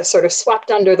years have sort of swept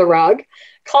under the rug.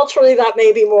 Culturally, that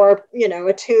may be more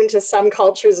attuned to some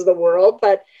cultures of the world,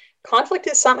 but conflict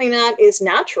is something that is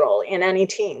natural in any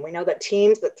team. We know that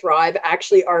teams that thrive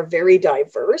actually are very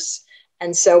diverse.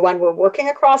 And so when we're working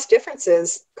across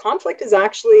differences, conflict is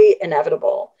actually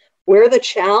inevitable. Where the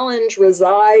challenge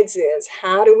resides is,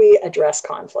 how do we address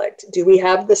conflict? Do we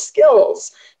have the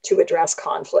skills to address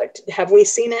conflict? Have we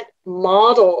seen it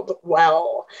modeled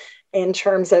well in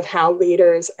terms of how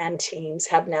leaders and teams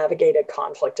have navigated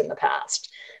conflict in the past?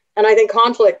 And I think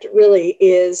conflict really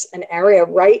is an area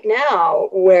right now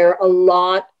where a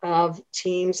lot of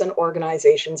teams and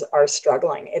organizations are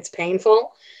struggling. It's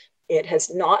painful. It has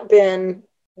not been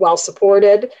well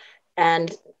supported,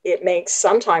 and it makes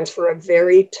sometimes for a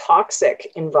very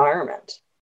toxic environment.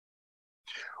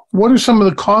 What are some of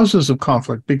the causes of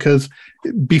conflict? Because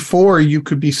before, you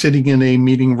could be sitting in a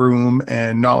meeting room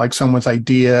and not like someone's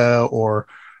idea, or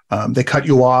they cut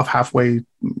you off halfway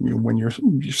when you're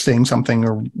saying something,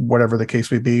 or whatever the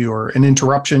case may be, or an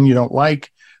interruption you don't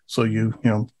like, so you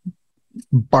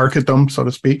bark at them, so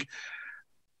to speak.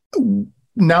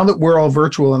 Now that we're all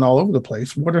virtual and all over the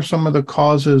place, what are some of the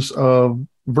causes of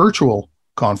virtual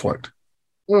conflict?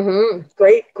 Mm-hmm.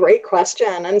 Great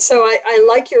question. And so I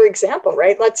like your example,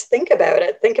 right? Let's think about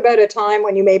it. Think about a time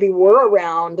when you maybe were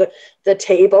around the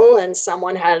table and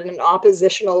someone had an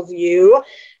oppositional view,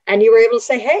 and you were able to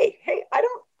say, hey, I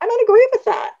don't agree with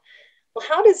that. Well,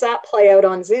 how does that play out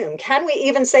on Zoom? Can we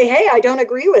even say, hey, I don't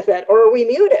agree with it? Or are we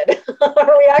muted?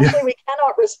 We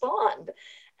cannot respond.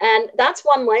 And that's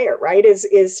one layer, right?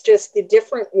 Is just the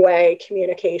different way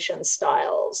communication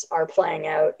styles are playing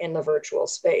out in the virtual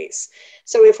space.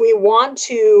 So if we want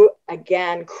to,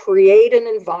 again, create an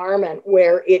environment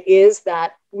where it is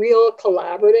that real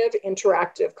collaborative,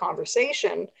 interactive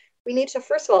conversation, we need to,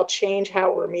 first of all, change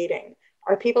how we're meeting.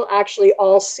 Are people actually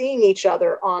all seeing each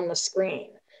other on the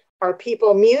screen? Are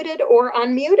people muted or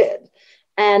unmuted?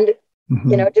 And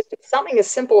just something as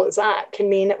simple as that can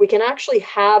mean that we can actually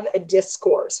have a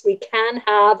discourse. We can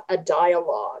have a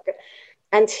dialogue.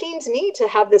 And teams need to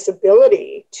have this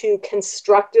ability to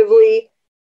constructively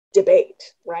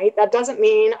debate, right? That doesn't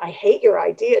mean I hate your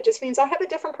idea. It just means I have a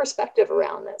different perspective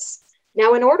around this.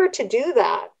 Now, in order to do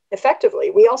that effectively,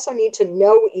 we also need to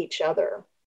know each other.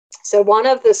 So one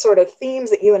of the sort of themes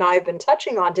that you and I have been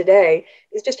touching on today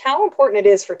is just how important it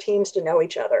is for teams to know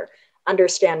each other,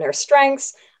 understand their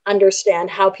strengths, understand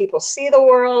how people see the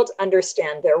world,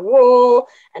 understand their role,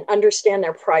 and understand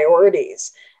their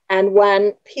priorities. And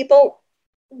when people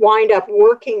wind up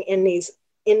working in these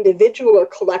individual or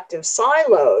collective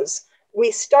silos,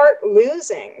 we start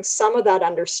losing some of that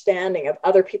understanding of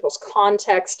other people's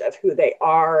context, of who they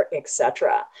are,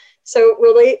 etc. So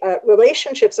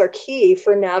relationships are key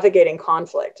for navigating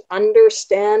conflict,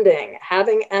 understanding,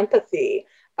 having empathy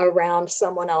around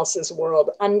someone else's world,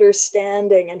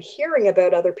 understanding and hearing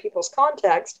about other people's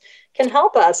context can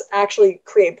help us actually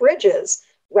create bridges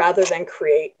rather than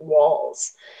create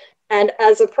walls. And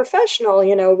as a professional,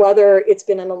 whether it's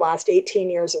been in the last 18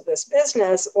 years of this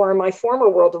business or in my former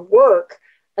world of work,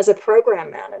 as a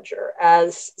program manager,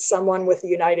 as someone with the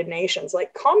United Nations,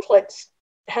 like conflict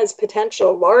has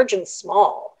potential large and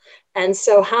small. And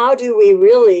so how do we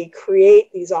really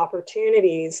create these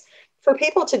opportunities for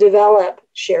people to develop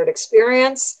shared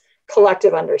experience,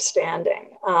 collective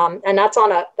understanding? And that's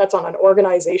on an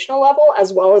organizational level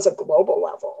as well as a global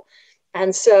level.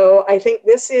 And so I think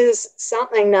this is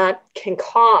something that can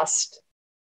cost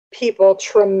people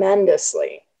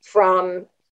tremendously, from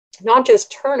not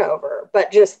just turnover,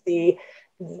 but just the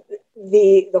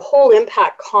whole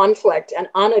impact conflict and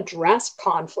unaddressed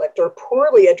conflict or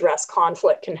poorly addressed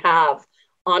conflict can have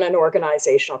on an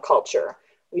organizational culture.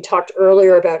 We talked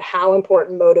earlier about how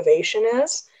important motivation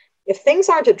is. If things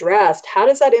aren't addressed, how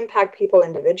does that impact people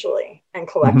individually and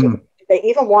collectively? Do they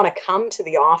even want to come to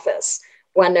the office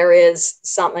when there is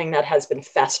something that has been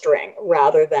festering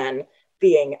rather than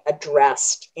being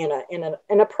addressed in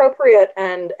an appropriate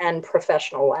and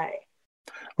professional way?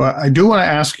 Well, I do want to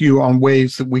ask you on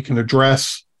ways that we can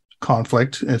address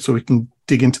conflict, and so we can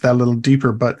dig into that a little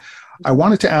deeper. But I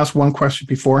wanted to ask one question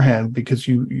beforehand, because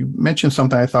you mentioned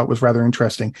something I thought was rather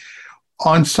interesting.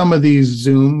 On some of these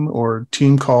Zoom or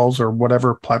team calls or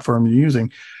whatever platform you're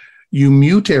using, you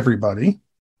mute everybody,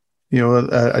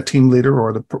 a team leader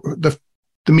or the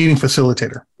meeting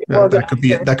facilitator. That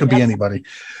could be anybody.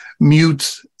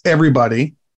 Mutes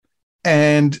everybody,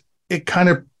 and it kind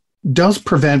of does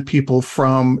prevent people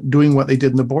from doing what they did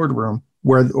in the boardroom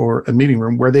or a meeting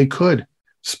room where they could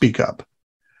speak up.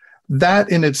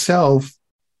 That in itself,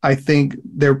 I think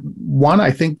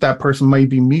that person might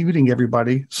be muting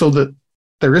everybody so that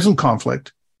there isn't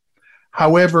conflict.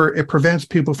 However, it prevents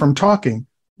people from talking,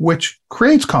 which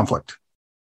creates conflict.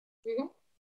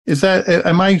 Mm-hmm.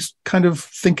 Am I kind of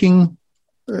thinking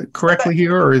correctly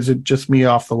here, or is it just me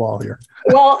off the wall here?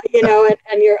 Well,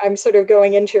 I'm sort of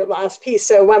going into your last piece.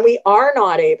 So when we are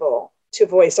not able to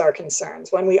voice our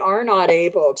concerns, when we are not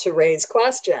able to raise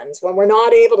questions, when we're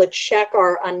not able to check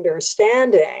our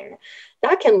understanding,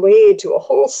 that can lead to a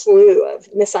whole slew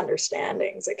of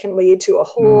misunderstandings. It can lead to a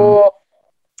whole,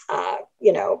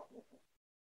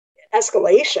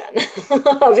 escalation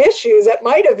of issues that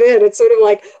might have been. It's sort of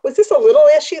like, was this a little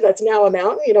issue that's now a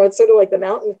mountain? It's sort of like the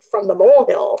mountain from the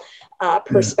molehill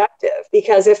perspective.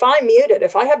 Because if I'm muted,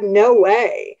 if I have no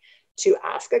way to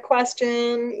ask a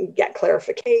question, get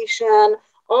clarification,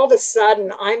 all of a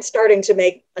sudden I'm starting to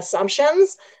make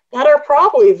assumptions that are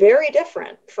probably very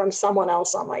different from someone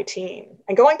else on my team.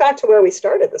 And going back to where we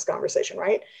started this conversation,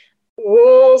 right?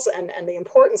 Rules and the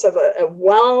importance of a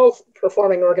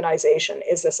well-performing organization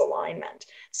is this alignment.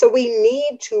 So we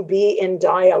need to be in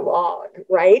dialogue,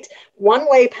 right?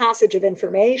 One-way passage of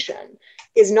information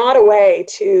is not a way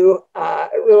to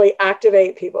really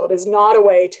activate people. It is not a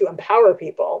way to empower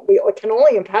people. We can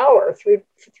only empower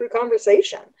through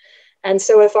conversation. And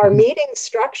so if our meeting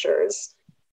structures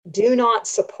do not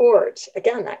support,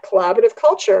 again, that collaborative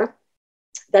culture,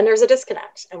 then there's a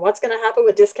disconnect. And what's going to happen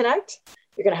with disconnect?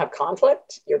 You're going to have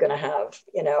conflict. You're going to have,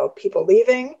 people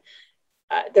leaving.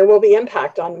 There will be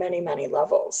impact on many, many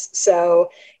levels. So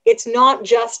it's not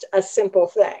just a simple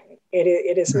thing.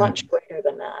 It is much greater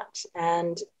than that.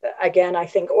 And again, I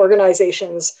think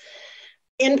organizations,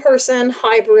 in-person,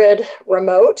 hybrid,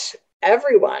 remote,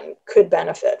 everyone could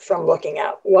benefit from looking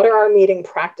at what are our meeting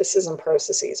practices and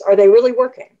processes? Are they really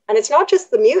working? And it's not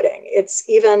just the muting. It's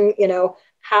even,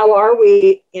 how are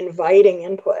we inviting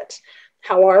input?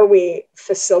 How are we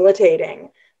facilitating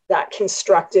that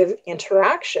constructive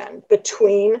interaction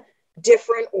between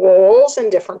different roles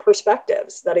and different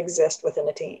perspectives that exist within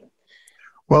a team?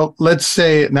 Well, let's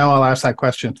say, now I'll ask that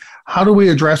question. How do we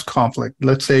address conflict?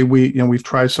 Let's say we've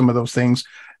tried some of those things,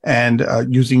 and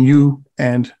using you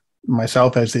and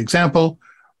myself as the example,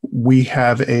 we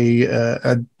have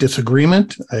a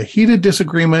disagreement, a heated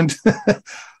disagreement.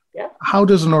 Yeah. How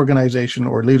does an organization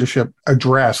or leadership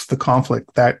address the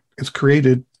conflict that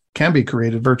can be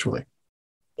created virtually?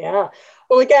 Yeah.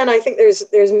 Well, again, I think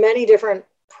there's many different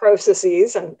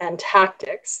processes and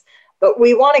tactics, but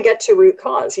we want to get to root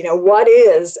cause. What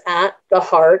is at the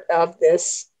heart of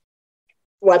this,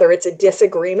 whether it's a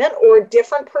disagreement or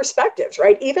different perspectives,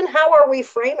 right? Even how are we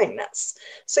framing this?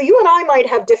 So you and I might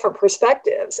have different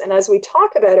perspectives. And as we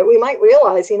talk about it, we might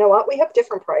realize, we have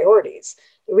different priorities.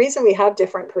 The reason we have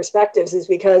different perspectives is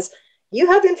because you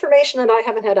have information that I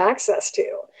haven't had access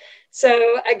to.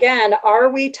 So again, are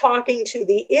we talking to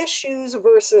the issues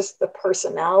versus the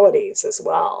personalities as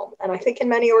well? And I think in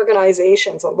many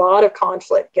organizations, a lot of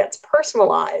conflict gets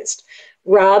personalized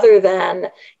rather than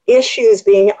issues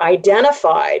being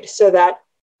identified so that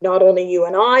not only you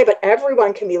and I, but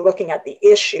everyone can be looking at the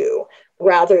issue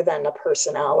rather than the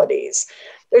personalities.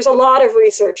 There's a lot of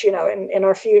research, in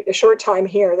our short time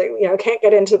here that, can't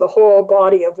get into the whole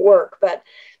body of work, but,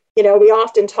 we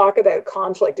often talk about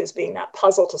conflict as being that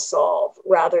puzzle to solve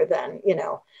rather than,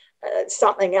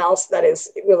 something else that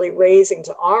is really raising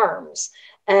to arms.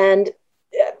 And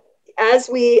as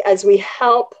we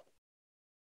help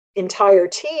entire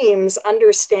teams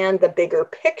understand the bigger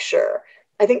picture,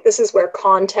 I think this is where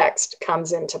context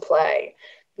comes into play.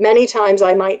 Many times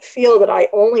I might feel that I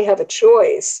only have a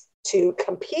choice to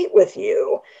compete with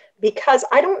you because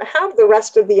I don't have the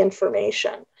rest of the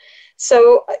information.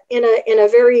 So in a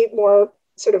very more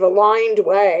sort of aligned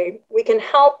way, we can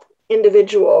help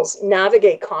individuals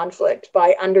navigate conflict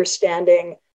by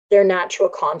understanding their natural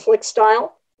conflict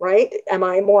style, right? Am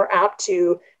I more apt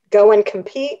to go and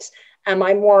compete? Am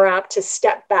I more apt to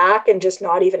step back and just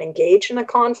not even engage in a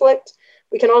conflict?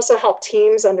 We can also help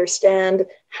teams understand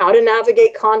how to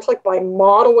navigate conflict by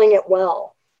modeling it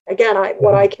well. Again,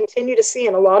 what I continue to see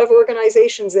in a lot of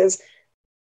organizations is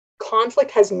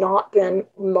conflict has not been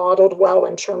modeled well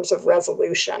in terms of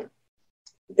resolution.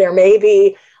 There may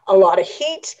be a lot of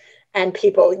heat and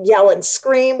people yell and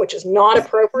scream, which is not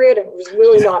appropriate and was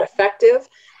really not effective,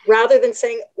 rather than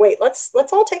saying, wait, let's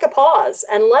all take a pause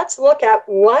and let's look at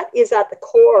what is at the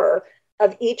core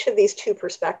of each of these two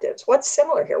perspectives. What's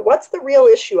similar here? What's the real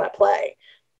issue at play?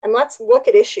 And let's look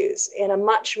at issues in a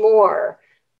much more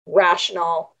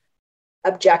rational,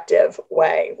 objective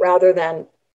way, rather than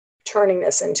turning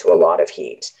this into a lot of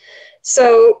heat.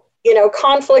 So,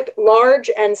 conflict, large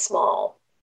and small,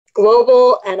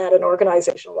 global and at an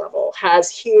organizational level, has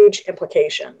huge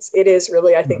implications. It is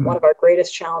really, I think, one of our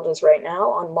greatest challenges right now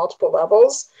on multiple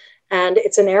levels. And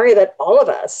it's an area that all of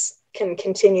us can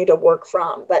continue to work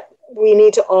from, but we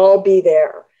need to all be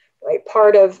there, right?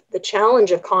 Part of the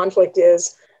challenge of conflict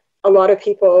is a lot of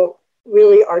people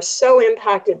really are so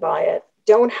impacted by it,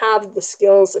 don't have the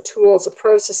skills, the tools, the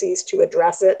processes to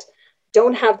address it,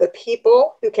 don't have the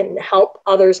people who can help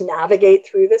others navigate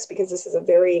through this, because this is a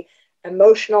very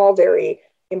emotional, very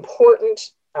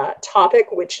important topic,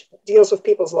 which deals with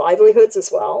people's livelihoods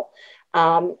as well.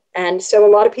 And so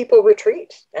a lot of people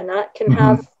retreat, and that can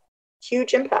have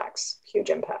huge impacts.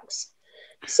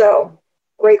 So,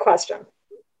 great question.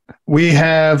 We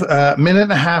have a minute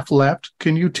and a half left.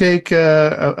 Can you take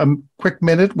a quick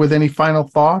minute with any final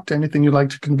thought, anything you'd like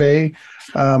to convey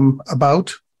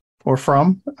about or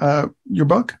from your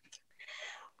book?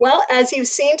 Well, as you've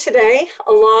seen today,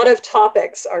 a lot of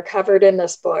topics are covered in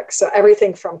this book. So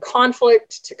everything from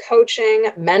conflict to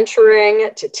coaching,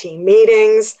 mentoring, to team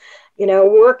meetings,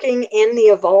 working in the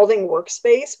evolving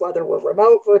workspace, whether we're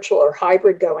remote, virtual, or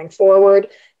hybrid going forward,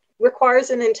 requires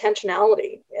an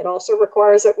intentionality. It also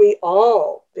requires that we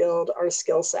all build our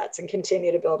skill sets and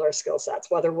continue to build our skill sets,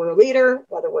 whether we're a leader,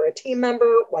 whether we're a team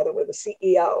member, whether we're the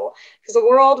CEO, because the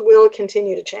world will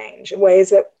continue to change in ways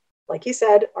that, like you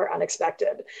said, are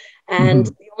unexpected. And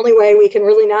the only way we can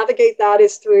really navigate that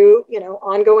is through,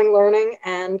 ongoing learning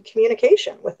and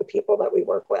communication with the people that we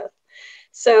work with.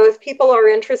 So if people are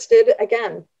interested,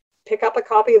 again, pick up a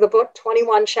copy of the book,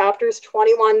 21 chapters,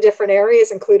 21 different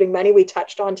areas, including many we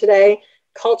touched on today: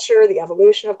 culture, the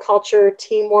evolution of culture,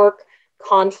 teamwork,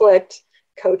 conflict,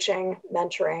 coaching,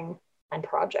 mentoring, and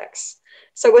projects.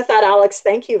 So with that, Alex,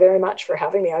 thank you very much for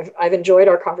having me. I've enjoyed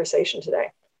our conversation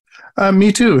today.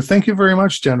 Me too. Thank you very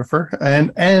much, Jennifer.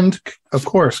 And of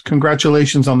course,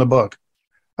 congratulations on the book.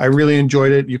 I really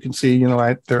enjoyed it. You can see,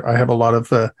 I have a lot of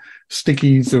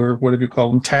stickies, or whatever you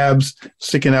call them, tabs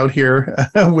sticking out here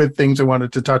with things I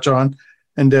wanted to touch on.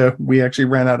 And we actually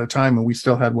ran out of time, and we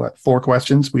still had 4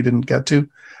 questions we didn't get to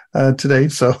today.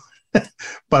 So,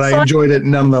 but I enjoyed it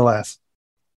nonetheless.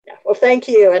 Yeah, well, thank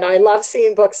you. And I love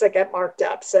seeing books that get marked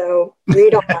up. So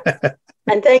read on.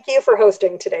 And thank you for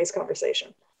hosting today's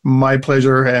conversation. My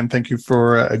pleasure. And thank you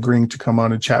for agreeing to come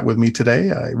on and chat with me today.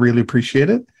 I really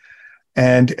appreciate it.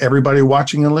 And everybody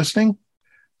watching and listening,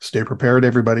 stay prepared,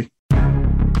 everybody.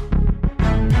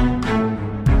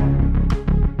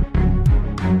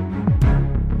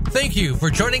 Thank you for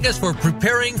joining us for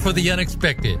Preparing for the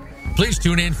Unexpected. Please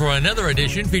tune in for another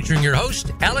edition featuring your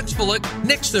host, Alex Fullick,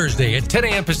 next Thursday at 10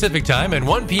 a.m. Pacific Time and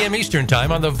 1 p.m. Eastern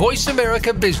Time on the Voice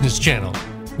America Business Channel.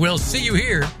 We'll see you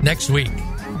here next week.